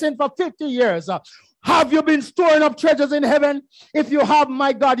witnessing for 50 years. Have you been storing up treasures in heaven? If you have,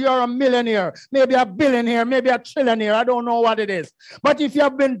 my God, you're a millionaire, maybe a billionaire, maybe a trillionaire. I don't know what it is. But if you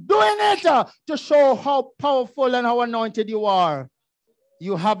have been doing it to show how powerful and how anointed you are,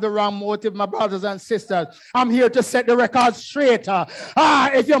 you have the wrong motive, my brothers and sisters. I'm here to set the record straight.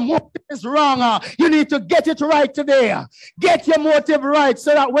 If your motive is wrong, you need to get it right today. Get your motive right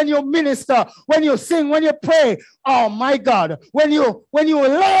so that when you minister, when you sing, when you pray, oh my God, when you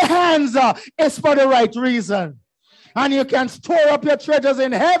lay hands, it's for the right reason. And you can store up your treasures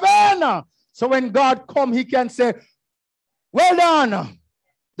in heaven. So when God comes, he can say, well done,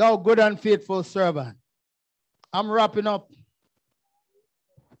 thou good and faithful servant. I'm wrapping up.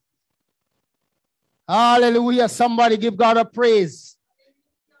 Hallelujah. Somebody give God a praise.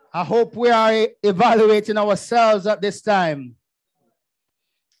 I hope we are evaluating ourselves at this time.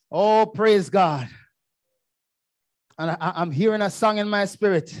 Oh, praise God. And I'm hearing a song in my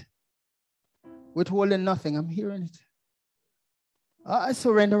spirit. Withholding nothing. I'm hearing it. I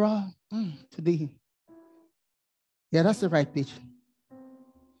surrender all to thee. Yeah, that's the right pitch.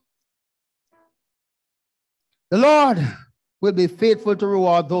 The Lord will be faithful to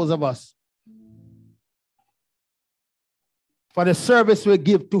reward those of us for the service we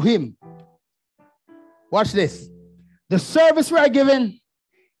give to him. Watch this. The service we are giving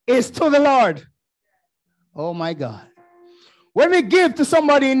is to the Lord. Oh my God. When we give to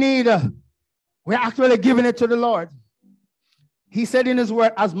somebody in need, we're actually giving it to the Lord. He said in his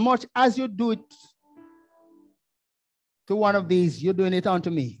word, as much as you do it to one of these, you're doing it unto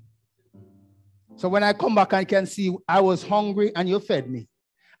me. So when I come back, I can see I was hungry and you fed me.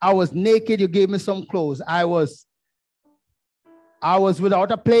 I was naked, you gave me some clothes. I was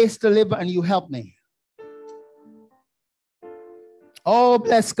without a place to live and you helped me. Oh,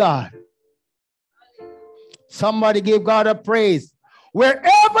 bless God. Somebody give God a praise.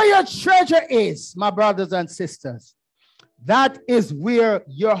 Wherever your treasure is, my brothers and sisters, that is where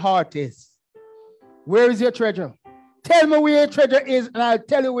your heart is. Where is your treasure? Tell me where your treasure is and I'll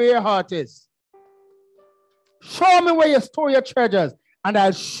tell you where your heart is. Show me where you store your treasures and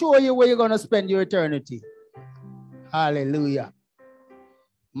I'll show you where you're going to spend your eternity. Hallelujah.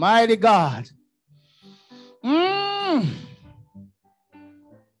 Mighty God.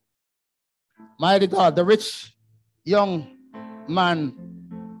 Mighty God, the rich young man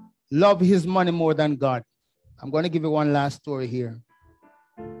loved his money more than God. I'm going to give you one last story here.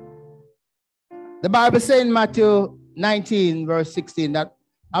 The Bible says in Matthew 19, verse 16, that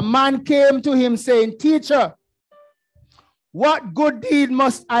a man came to him saying, Teacher, what good deed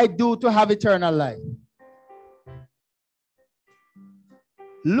must I do to have eternal life?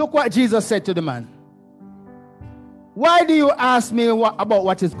 Look what Jesus said to the man. Why do you ask me about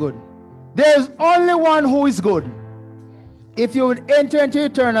what is good? There's only one who is good. If you would enter into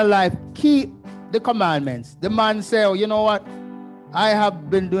eternal life, keep the commandments. The man said, oh, you know what? I have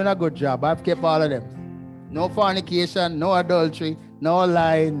been doing a good job. I've kept all of them. No fornication, no adultery, no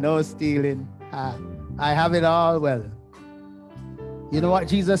lying, no stealing. I have it all well. You know what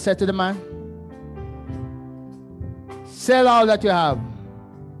Jesus said to the man? Sell all that you have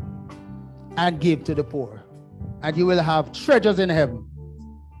and give to the poor, and you will have treasures in heaven.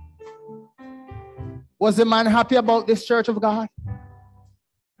 Was the man happy about this church of God?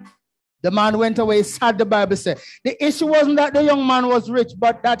 The man went away sad, the Bible said. The issue wasn't that the young man was rich,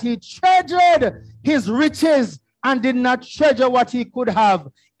 but that he treasured his riches and did not treasure what he could have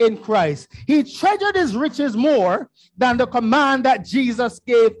in Christ. He treasured his riches more than the command that Jesus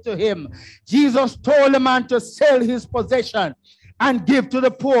gave to him. Jesus told the man to sell his possession and give to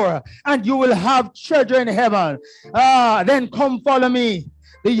the poor, and you will have treasure in heaven. Then come follow me.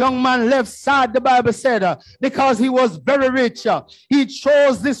 The young man left sad, the Bible said, because he was very rich. He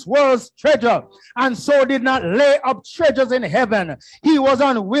chose this world's treasure and so did not lay up treasures in heaven. He was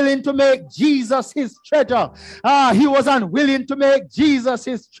unwilling to make Jesus his treasure. He was unwilling to make Jesus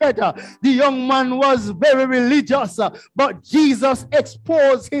his treasure. The young man was very religious, but Jesus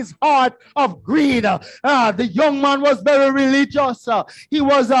exposed his heart of greed. The young man was very religious. He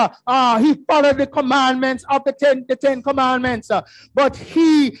followed the commandments of the 10 commandments, but he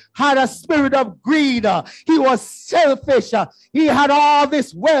he had a spirit of greed. He was selfish. He had all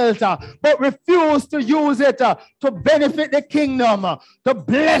this wealth, but refused to use it to benefit the kingdom, to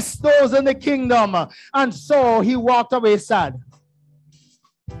bless those in the kingdom. And so he walked away sad.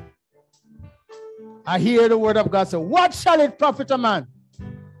 I hear the word of God say, what shall it profit a man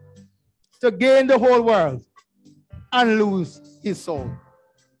to gain the whole world and lose his soul?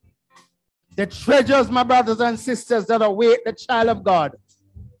 The treasures, my brothers and sisters, that await the child of God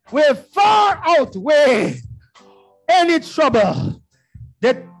will far outweigh any trouble.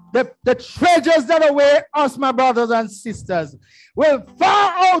 The treasures that await us, my brothers and sisters, will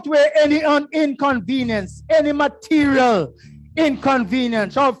far outweigh any inconvenience, any material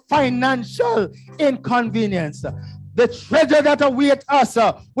inconvenience or financial inconvenience. The treasure that awaits us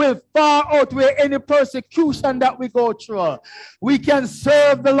will far outweigh any persecution that we go through. We can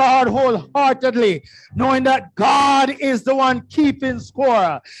serve the Lord wholeheartedly, knowing that God is the one keeping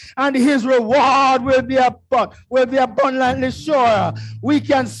score, and his reward will be abundantly sure. We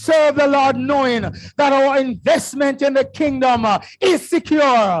can serve the Lord knowing that our investment in the kingdom is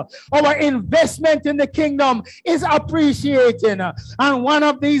secure. Our investment in the kingdom is appreciating. And one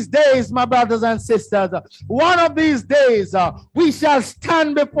of these days, my brothers and sisters, one of these days, we shall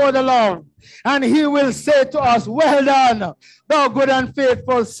stand before the Lord, and he will say to us, well done, thou good and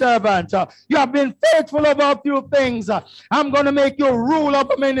faithful servant. You have been faithful about a few things. I'm going to make you rule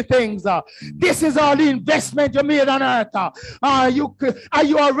over many things. This is all the investment you made on earth. Are you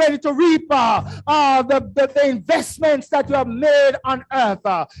ready to reap the investments that you have made on earth?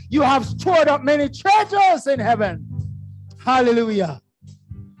 You have stored up many treasures in heaven. Hallelujah.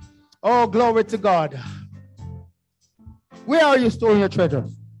 Oh, glory to God. Where are you storing your treasures?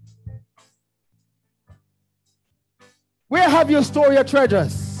 Where have you stored your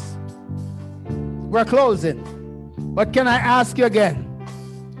treasures? We're closing. But can I ask you again?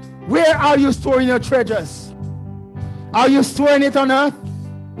 Where are you storing your treasures? Are you storing it on earth?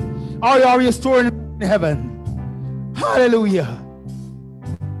 Or are you storing it in heaven? Hallelujah.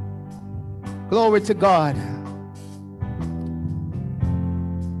 Glory to God.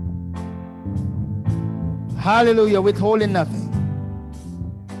 Hallelujah, withholding nothing.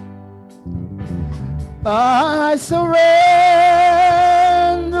 I surrender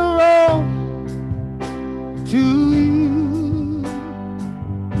all to you.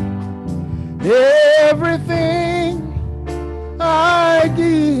 Everything I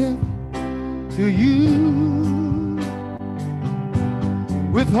give to you.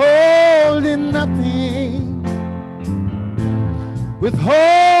 Withholding nothing.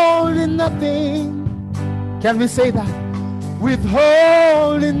 Withholding nothing. Can we say that?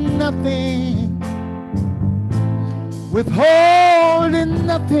 Withholding nothing. Withholding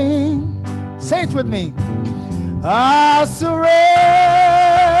nothing. Say it with me. I surrender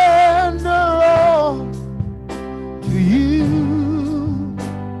all to you.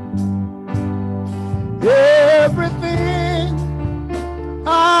 Everything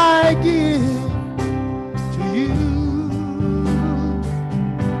I give to you.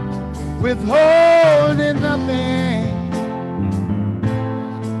 Withholding nothing.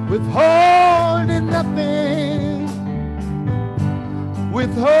 Withholding nothing.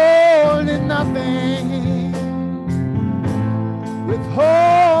 Withholding nothing.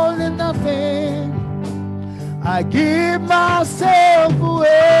 Withholding nothing. I give myself away.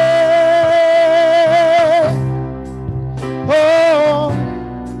 Oh,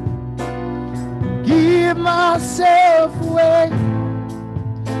 give myself away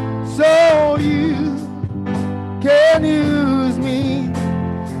so you can use me.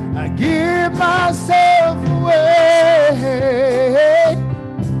 I give myself away.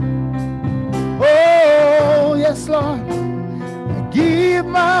 Oh, yes, Lord. I give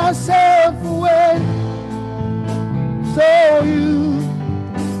myself away so you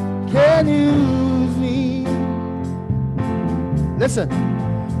can use me. Listen,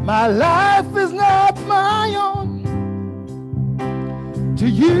 my life is not my own. To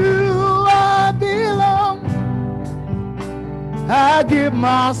you I belong. I give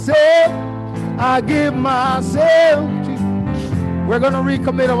myself to you. We're going to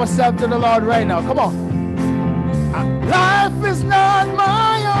recommit ourselves to the Lord right now. Come on. Life is not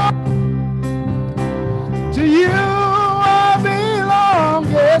my own. To you I belong.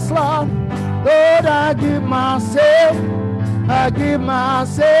 Yes, Lord. Lord, I give myself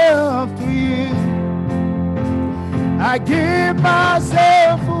to you. I give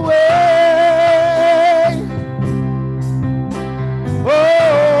myself away.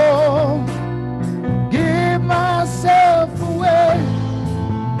 Oh, give myself away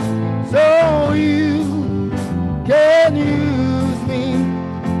so you can use me.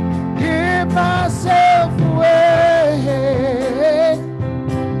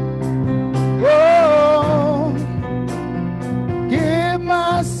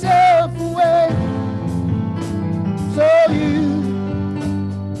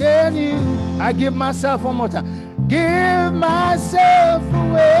 on you. I give myself one more time. Give myself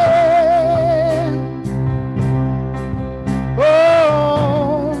away.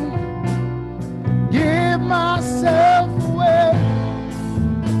 Oh, give myself away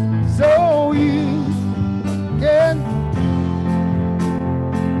so you can.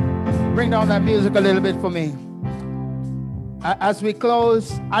 Bring down that music a little bit for me. As we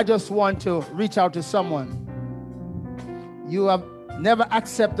close, I just want to reach out to someone. You have never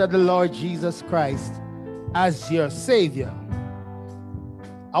accepted the Lord Jesus Christ as your Savior.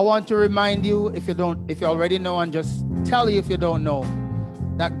 I want to remind you, if you already know, and just tell you if you don't know,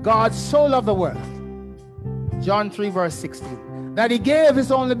 that God so loved the world, John 3 verse 16, that he gave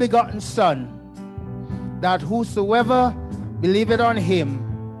his only begotten Son, that whosoever believeth on him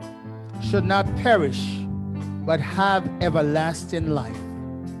should not perish, but have everlasting life.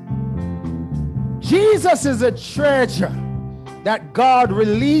 Jesus is a treasure that God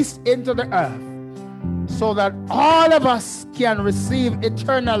released into the earth so that all of us can receive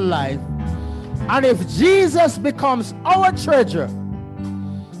eternal life. And if Jesus becomes our treasure,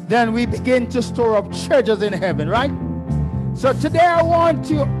 then we begin to store up treasures in heaven, right? So today I want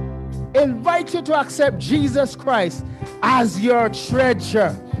to invite you to accept Jesus Christ as your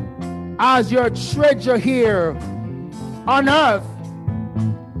treasure here on earth,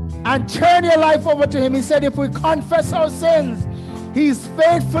 and turn your life over to him. He said if we confess our sins, he's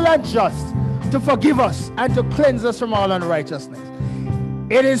faithful and just to forgive us and to cleanse us from all unrighteousness.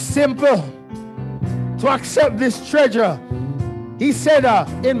 It is simple to accept this treasure. He said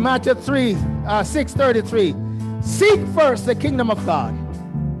in Matthew 6:33, seek first the kingdom of God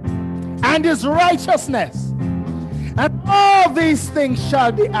and his righteousness, and all these things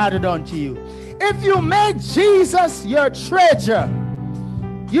shall be added unto you. If you make Jesus your treasure,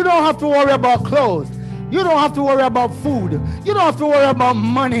 you don't have to worry about clothes. You don't have to worry about food. You don't have to worry about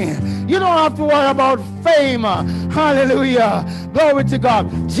money. You don't have to worry about fame. Hallelujah. Glory to God.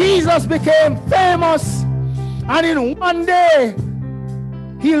 Jesus became famous, and in one day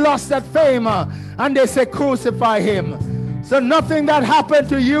he lost that fame, and they said crucify him. So nothing that happened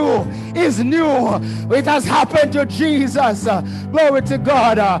to you is new. It has happened to Jesus. Glory to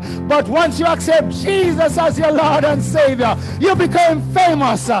God. But once you accept Jesus as your Lord and Savior, you become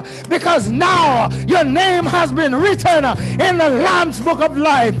famous because now your name has been written in the Lamb's Book of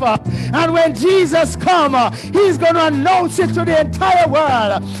Life. And when Jesus comes, he's going to announce it to the entire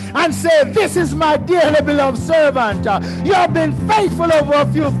world and say, this is my dearly beloved servant. You have been faithful over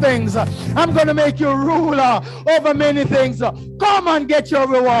a few things. I'm going to make you ruler over many things. Come and get your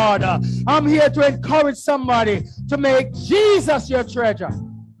reward. I'm here to encourage somebody to make Jesus your treasure.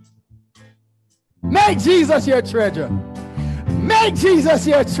 Make Jesus your treasure. Make Jesus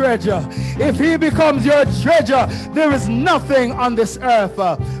your treasure. If he becomes your treasure, there is nothing on this earth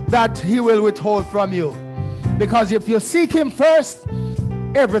that he will withhold from you. Because if you seek him first,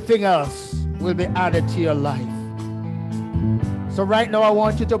 everything else will be added to your life. So right now I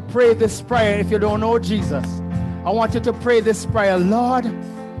want you to pray this prayer. If you don't know Jesus, I want you to pray this prayer. Lord,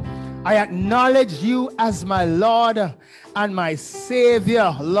 I acknowledge you as my Lord and my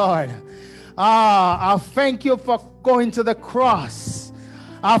Savior, Lord. I thank you for going to the cross.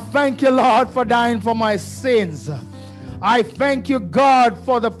 I thank you, Lord, for dying for my sins. I thank you, God,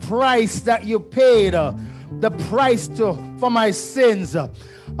 for the price that you paid, the price for my sins.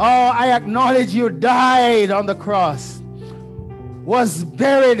 I acknowledge you died on the cross, was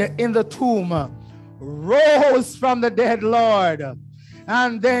buried in the tomb, rose from the dead, Lord,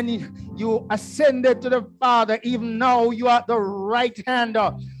 and then you ascended to the Father. Even now you are at the right hand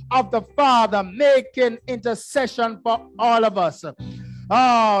of the Father, making intercession for all of us.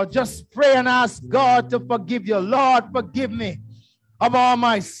 Just pray and ask God to forgive you. Lord, forgive me of all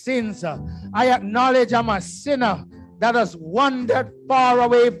my sins. I acknowledge I'm a sinner that has wandered far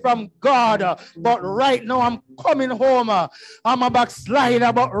away from God, but right now I'm coming home. I'm a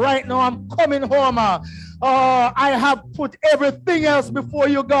backslider, but right now I'm coming home. I have put everything else before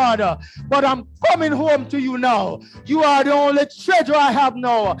you, God, but I'm coming home to you now. You are the only treasure I have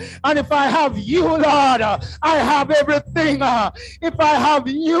now. And if I have you, Lord, I have everything. If I have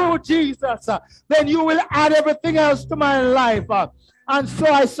you, Jesus, then you will add everything else to my life. And so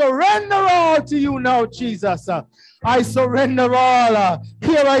I surrender all to you now, Jesus. I surrender all.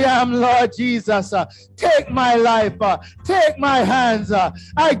 Here I am, Lord Jesus. Take my life. Take my hands.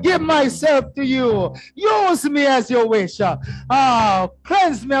 I give myself to you. Use me as you wish.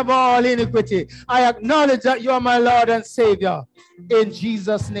 Cleanse me of all iniquity. I acknowledge that you are my Lord and Savior. In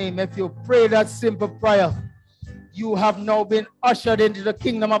Jesus' name, if you pray that simple prayer, you have now been ushered into the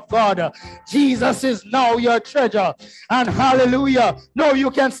kingdom of God. Jesus is now your treasure. And hallelujah. Now you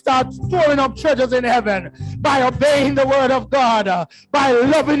can start storing up treasures in heaven by obeying the word of God, by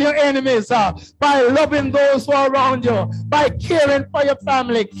loving your enemies, by loving those who are around you, by caring for your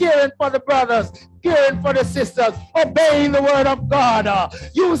family, caring for the brothers, caring for the sisters, obeying the word of God,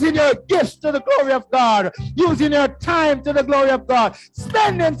 using your gifts to the glory of God, using your time to the glory of God,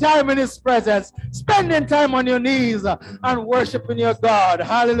 spending time in his presence, spending time on your knees and worshiping your God.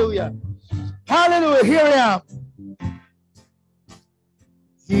 Hallelujah. Hallelujah. Here I am.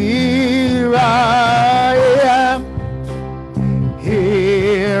 Here I am.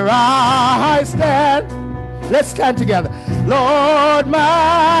 Here I stand. Let's stand together. Lord,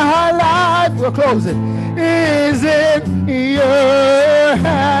 my life, we're closing, is in your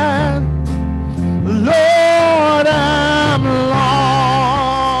hand. Lord, I'm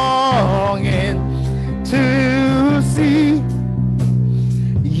longing to see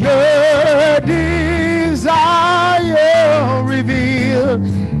your desire revealed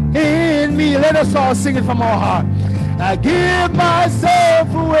in me. Let us all sing it from our heart. I give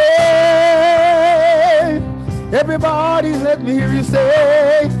myself away. Everybody, let me hear you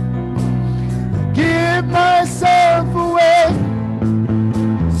say, give myself away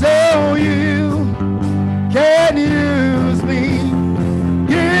so you can use me.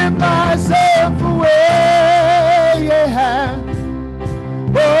 Give myself away, yeah.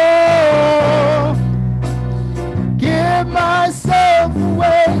 Oh, give myself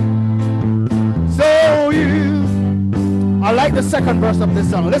away so you. I like the second verse of this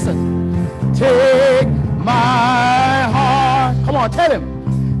song. Listen. Take my heart. Come on, tell him.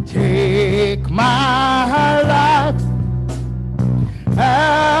 Take my life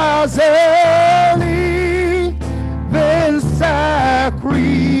as a living sacrifice.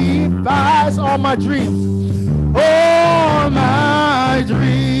 All my dreams, all my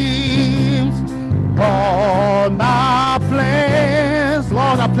dreams, all my plans.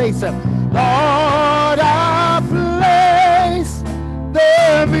 Lord, I place them. Lord, I place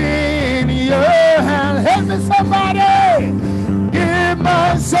them in your hand. Help me, somebody. Give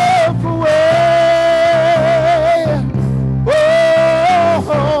myself away.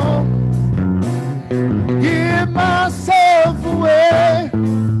 Oh, give myself away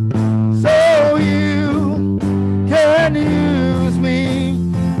so you can use me.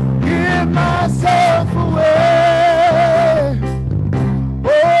 Give myself away.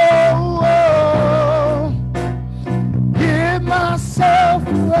 Oh, give myself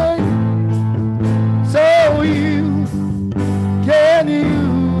away so you can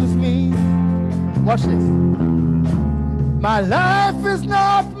use me. Watch this. My life is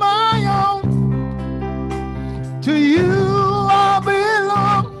not my own. To you I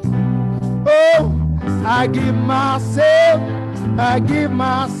belong. Oh, I give myself. I give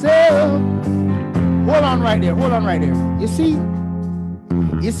myself. Hold on right there. Hold on right there. You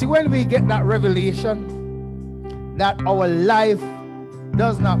see, when we get that revelation that our life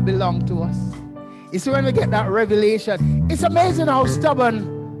does not belong to us. You see, when we get that revelation, it's amazing how stubborn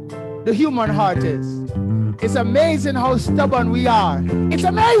the human heart is. It's amazing how stubborn we are. It's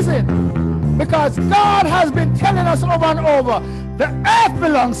amazing because God has been telling us over and over, the earth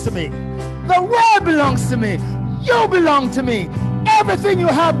belongs to me. The world belongs to me. You belong to me. Everything you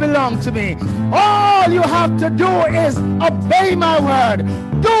have belongs to me. All you have to do is obey my word.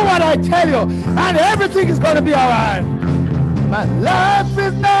 Do what I tell you, and everything is going to be all right. My life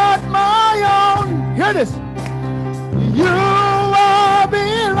is not my own. Hear this. You are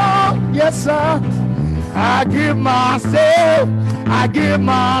belong. Yes, sir. I give myself. I give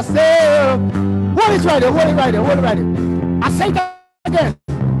myself. Hold it right there. Hold it right there. Hold it right there. I say that again.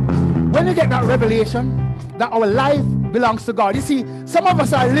 When you get that revelation that our life belongs to God, you see, some of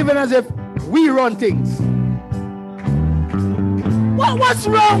us are living as if we run things. What's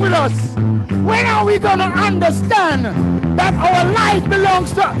wrong with us? When are we going to understand that our life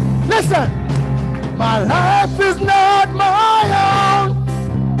belongs to? Listen, my life is not my own.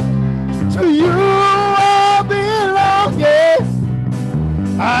 To you I belong, yes.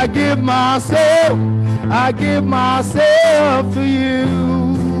 I give myself to you.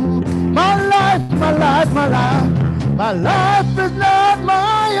 My life, my life, my life. My life is not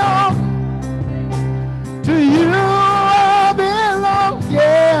my own. To you I belong,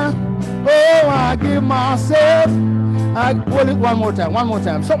 yeah. Oh, I give myself. I hold it one more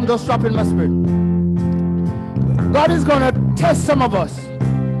time. Something just dropped in my spirit. God is going to test some of us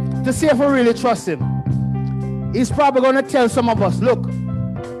to see if we really trust him. He's probably going to tell some of us, look,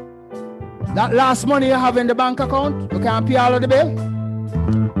 that last money you have in the bank account, you can't pay all of the bill.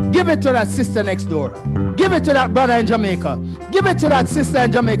 Give it to that sister next door. Give Give it to that brother in Jamaica. Give it to that sister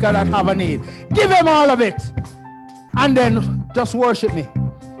in Jamaica that have a need. Give him all of it. And then just worship me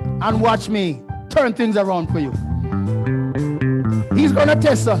and watch me turn things around for you. He's going to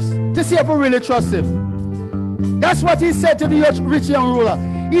test us to see if we really trust him. That's what he said to the rich young ruler.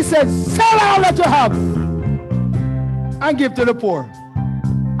 He said, sell all that you have and give to the poor.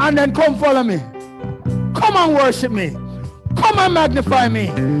 And then come follow me. Come and worship me. Come and magnify me.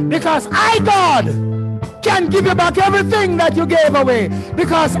 Because I, God, can give you back everything that you gave away.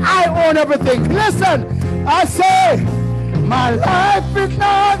 Because I own everything. Listen, I say, my life is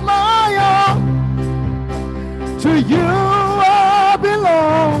not my own. To you I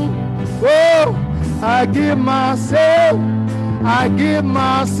belong. Oh, I give myself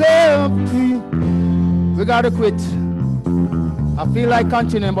to you. We got to quit. I feel like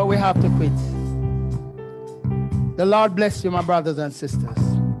continuing, but we have to quit. The Lord bless you, my brothers and sisters.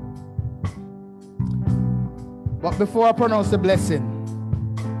 But before I pronounce the blessing,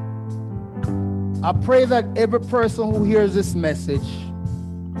 I pray that every person who hears this message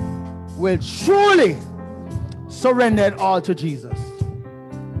will truly surrender it all to Jesus.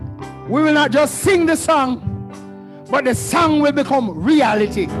 We will not just sing the song, but the song will become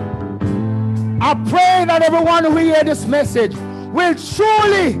reality. I pray that everyone who hears this message will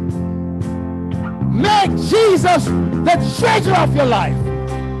truly make Jesus the treasure of your life.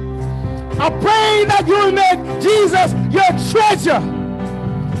 I pray that you will make Jesus your treasure.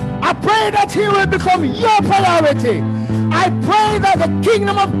 I pray that he will become your priority. I pray that the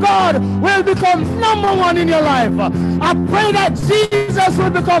kingdom of God will become number one in your life. I pray that Jesus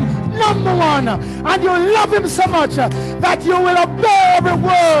will become number one, and you love him so much that you will obey every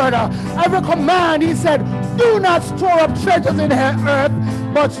word, every command. He said, do not store up treasures in earth,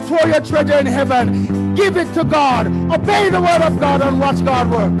 but store your treasure in heaven. Give it to God. Obey the word of God and watch God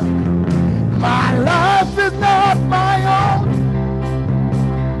work. My life is not my own.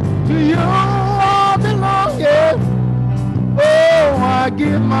 To you I belong, yeah. Oh, I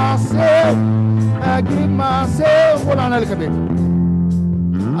give myself. Hold on a little bit.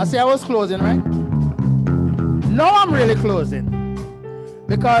 I say I was closing, right? No, I'm really closing.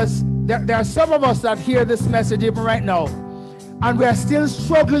 Because there are some of us that hear this message even right now, and we are still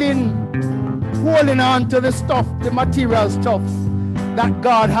struggling, holding on to the stuff, the material stuff that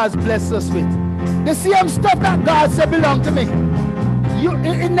God has blessed us with. The same stuff that God said belong to me.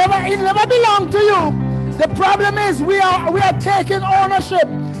 It never belonged to you. The problem is we are taking ownership,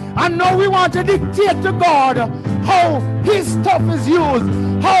 and now we want to dictate to God how his stuff is used,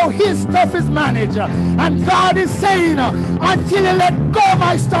 how his stuff is managed. And God is saying, until you let go of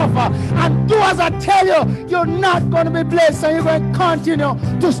my stuff and do as I tell you, you're not going to be blessed, and you're going to continue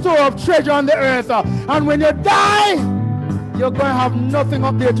to store up treasure on the earth. And when you die, you're going to have nothing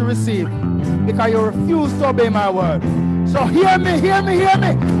up there to receive, because you refuse to obey my word. So hear me.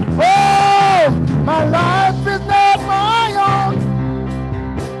 Oh, my life is not my own.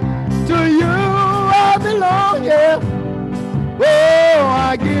 To you I belong, yeah. Oh,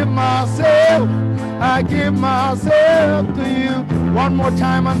 I give myself to you. One more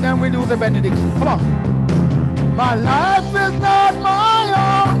time and then we do the benediction. Come on. My life is not my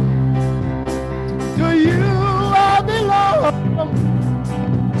own. To you I belong.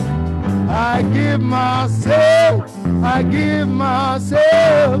 I give myself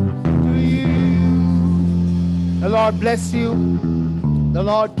to you. The Lord bless you. The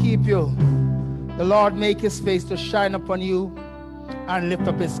Lord keep you. The Lord make his face to shine upon you and lift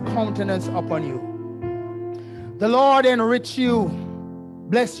up his countenance upon you. The Lord enrich you.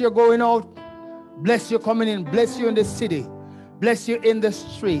 Bless you going out. Bless you coming in. Bless you in the city. Bless you in the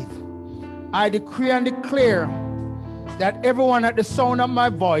street. I decree and declare that everyone at the sound of my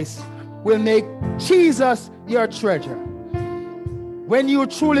voice will make Jesus your treasure. When you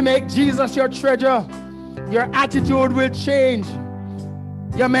truly make Jesus your treasure, your attitude will change.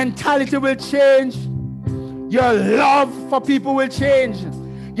 Your mentality will change. Your love for people will change.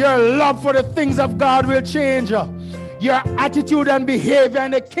 Your love for the things of God will change. Your attitude and behavior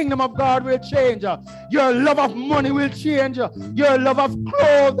in the kingdom of God will change. Your love of money will change. Your love of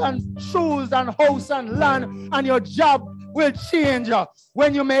clothes and shoes and house and land and your job will change.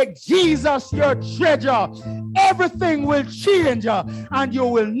 When you make Jesus your treasure, everything will change and you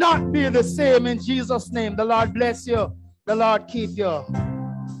will not be the same in Jesus' name. The Lord bless you. The Lord keep you.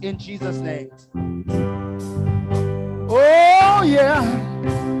 In Jesus' name. Oh, yeah.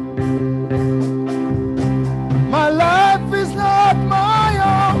 My life is not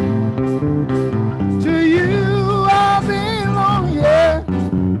my own. To you I belong, yeah.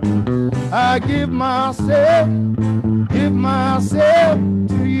 I give myself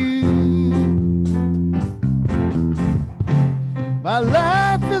to you.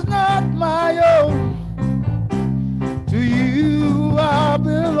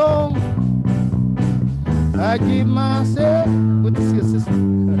 I give myself. Good to see you, sister.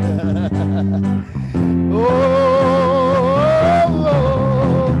 Oh,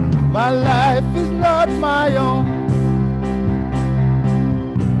 my life is not my own.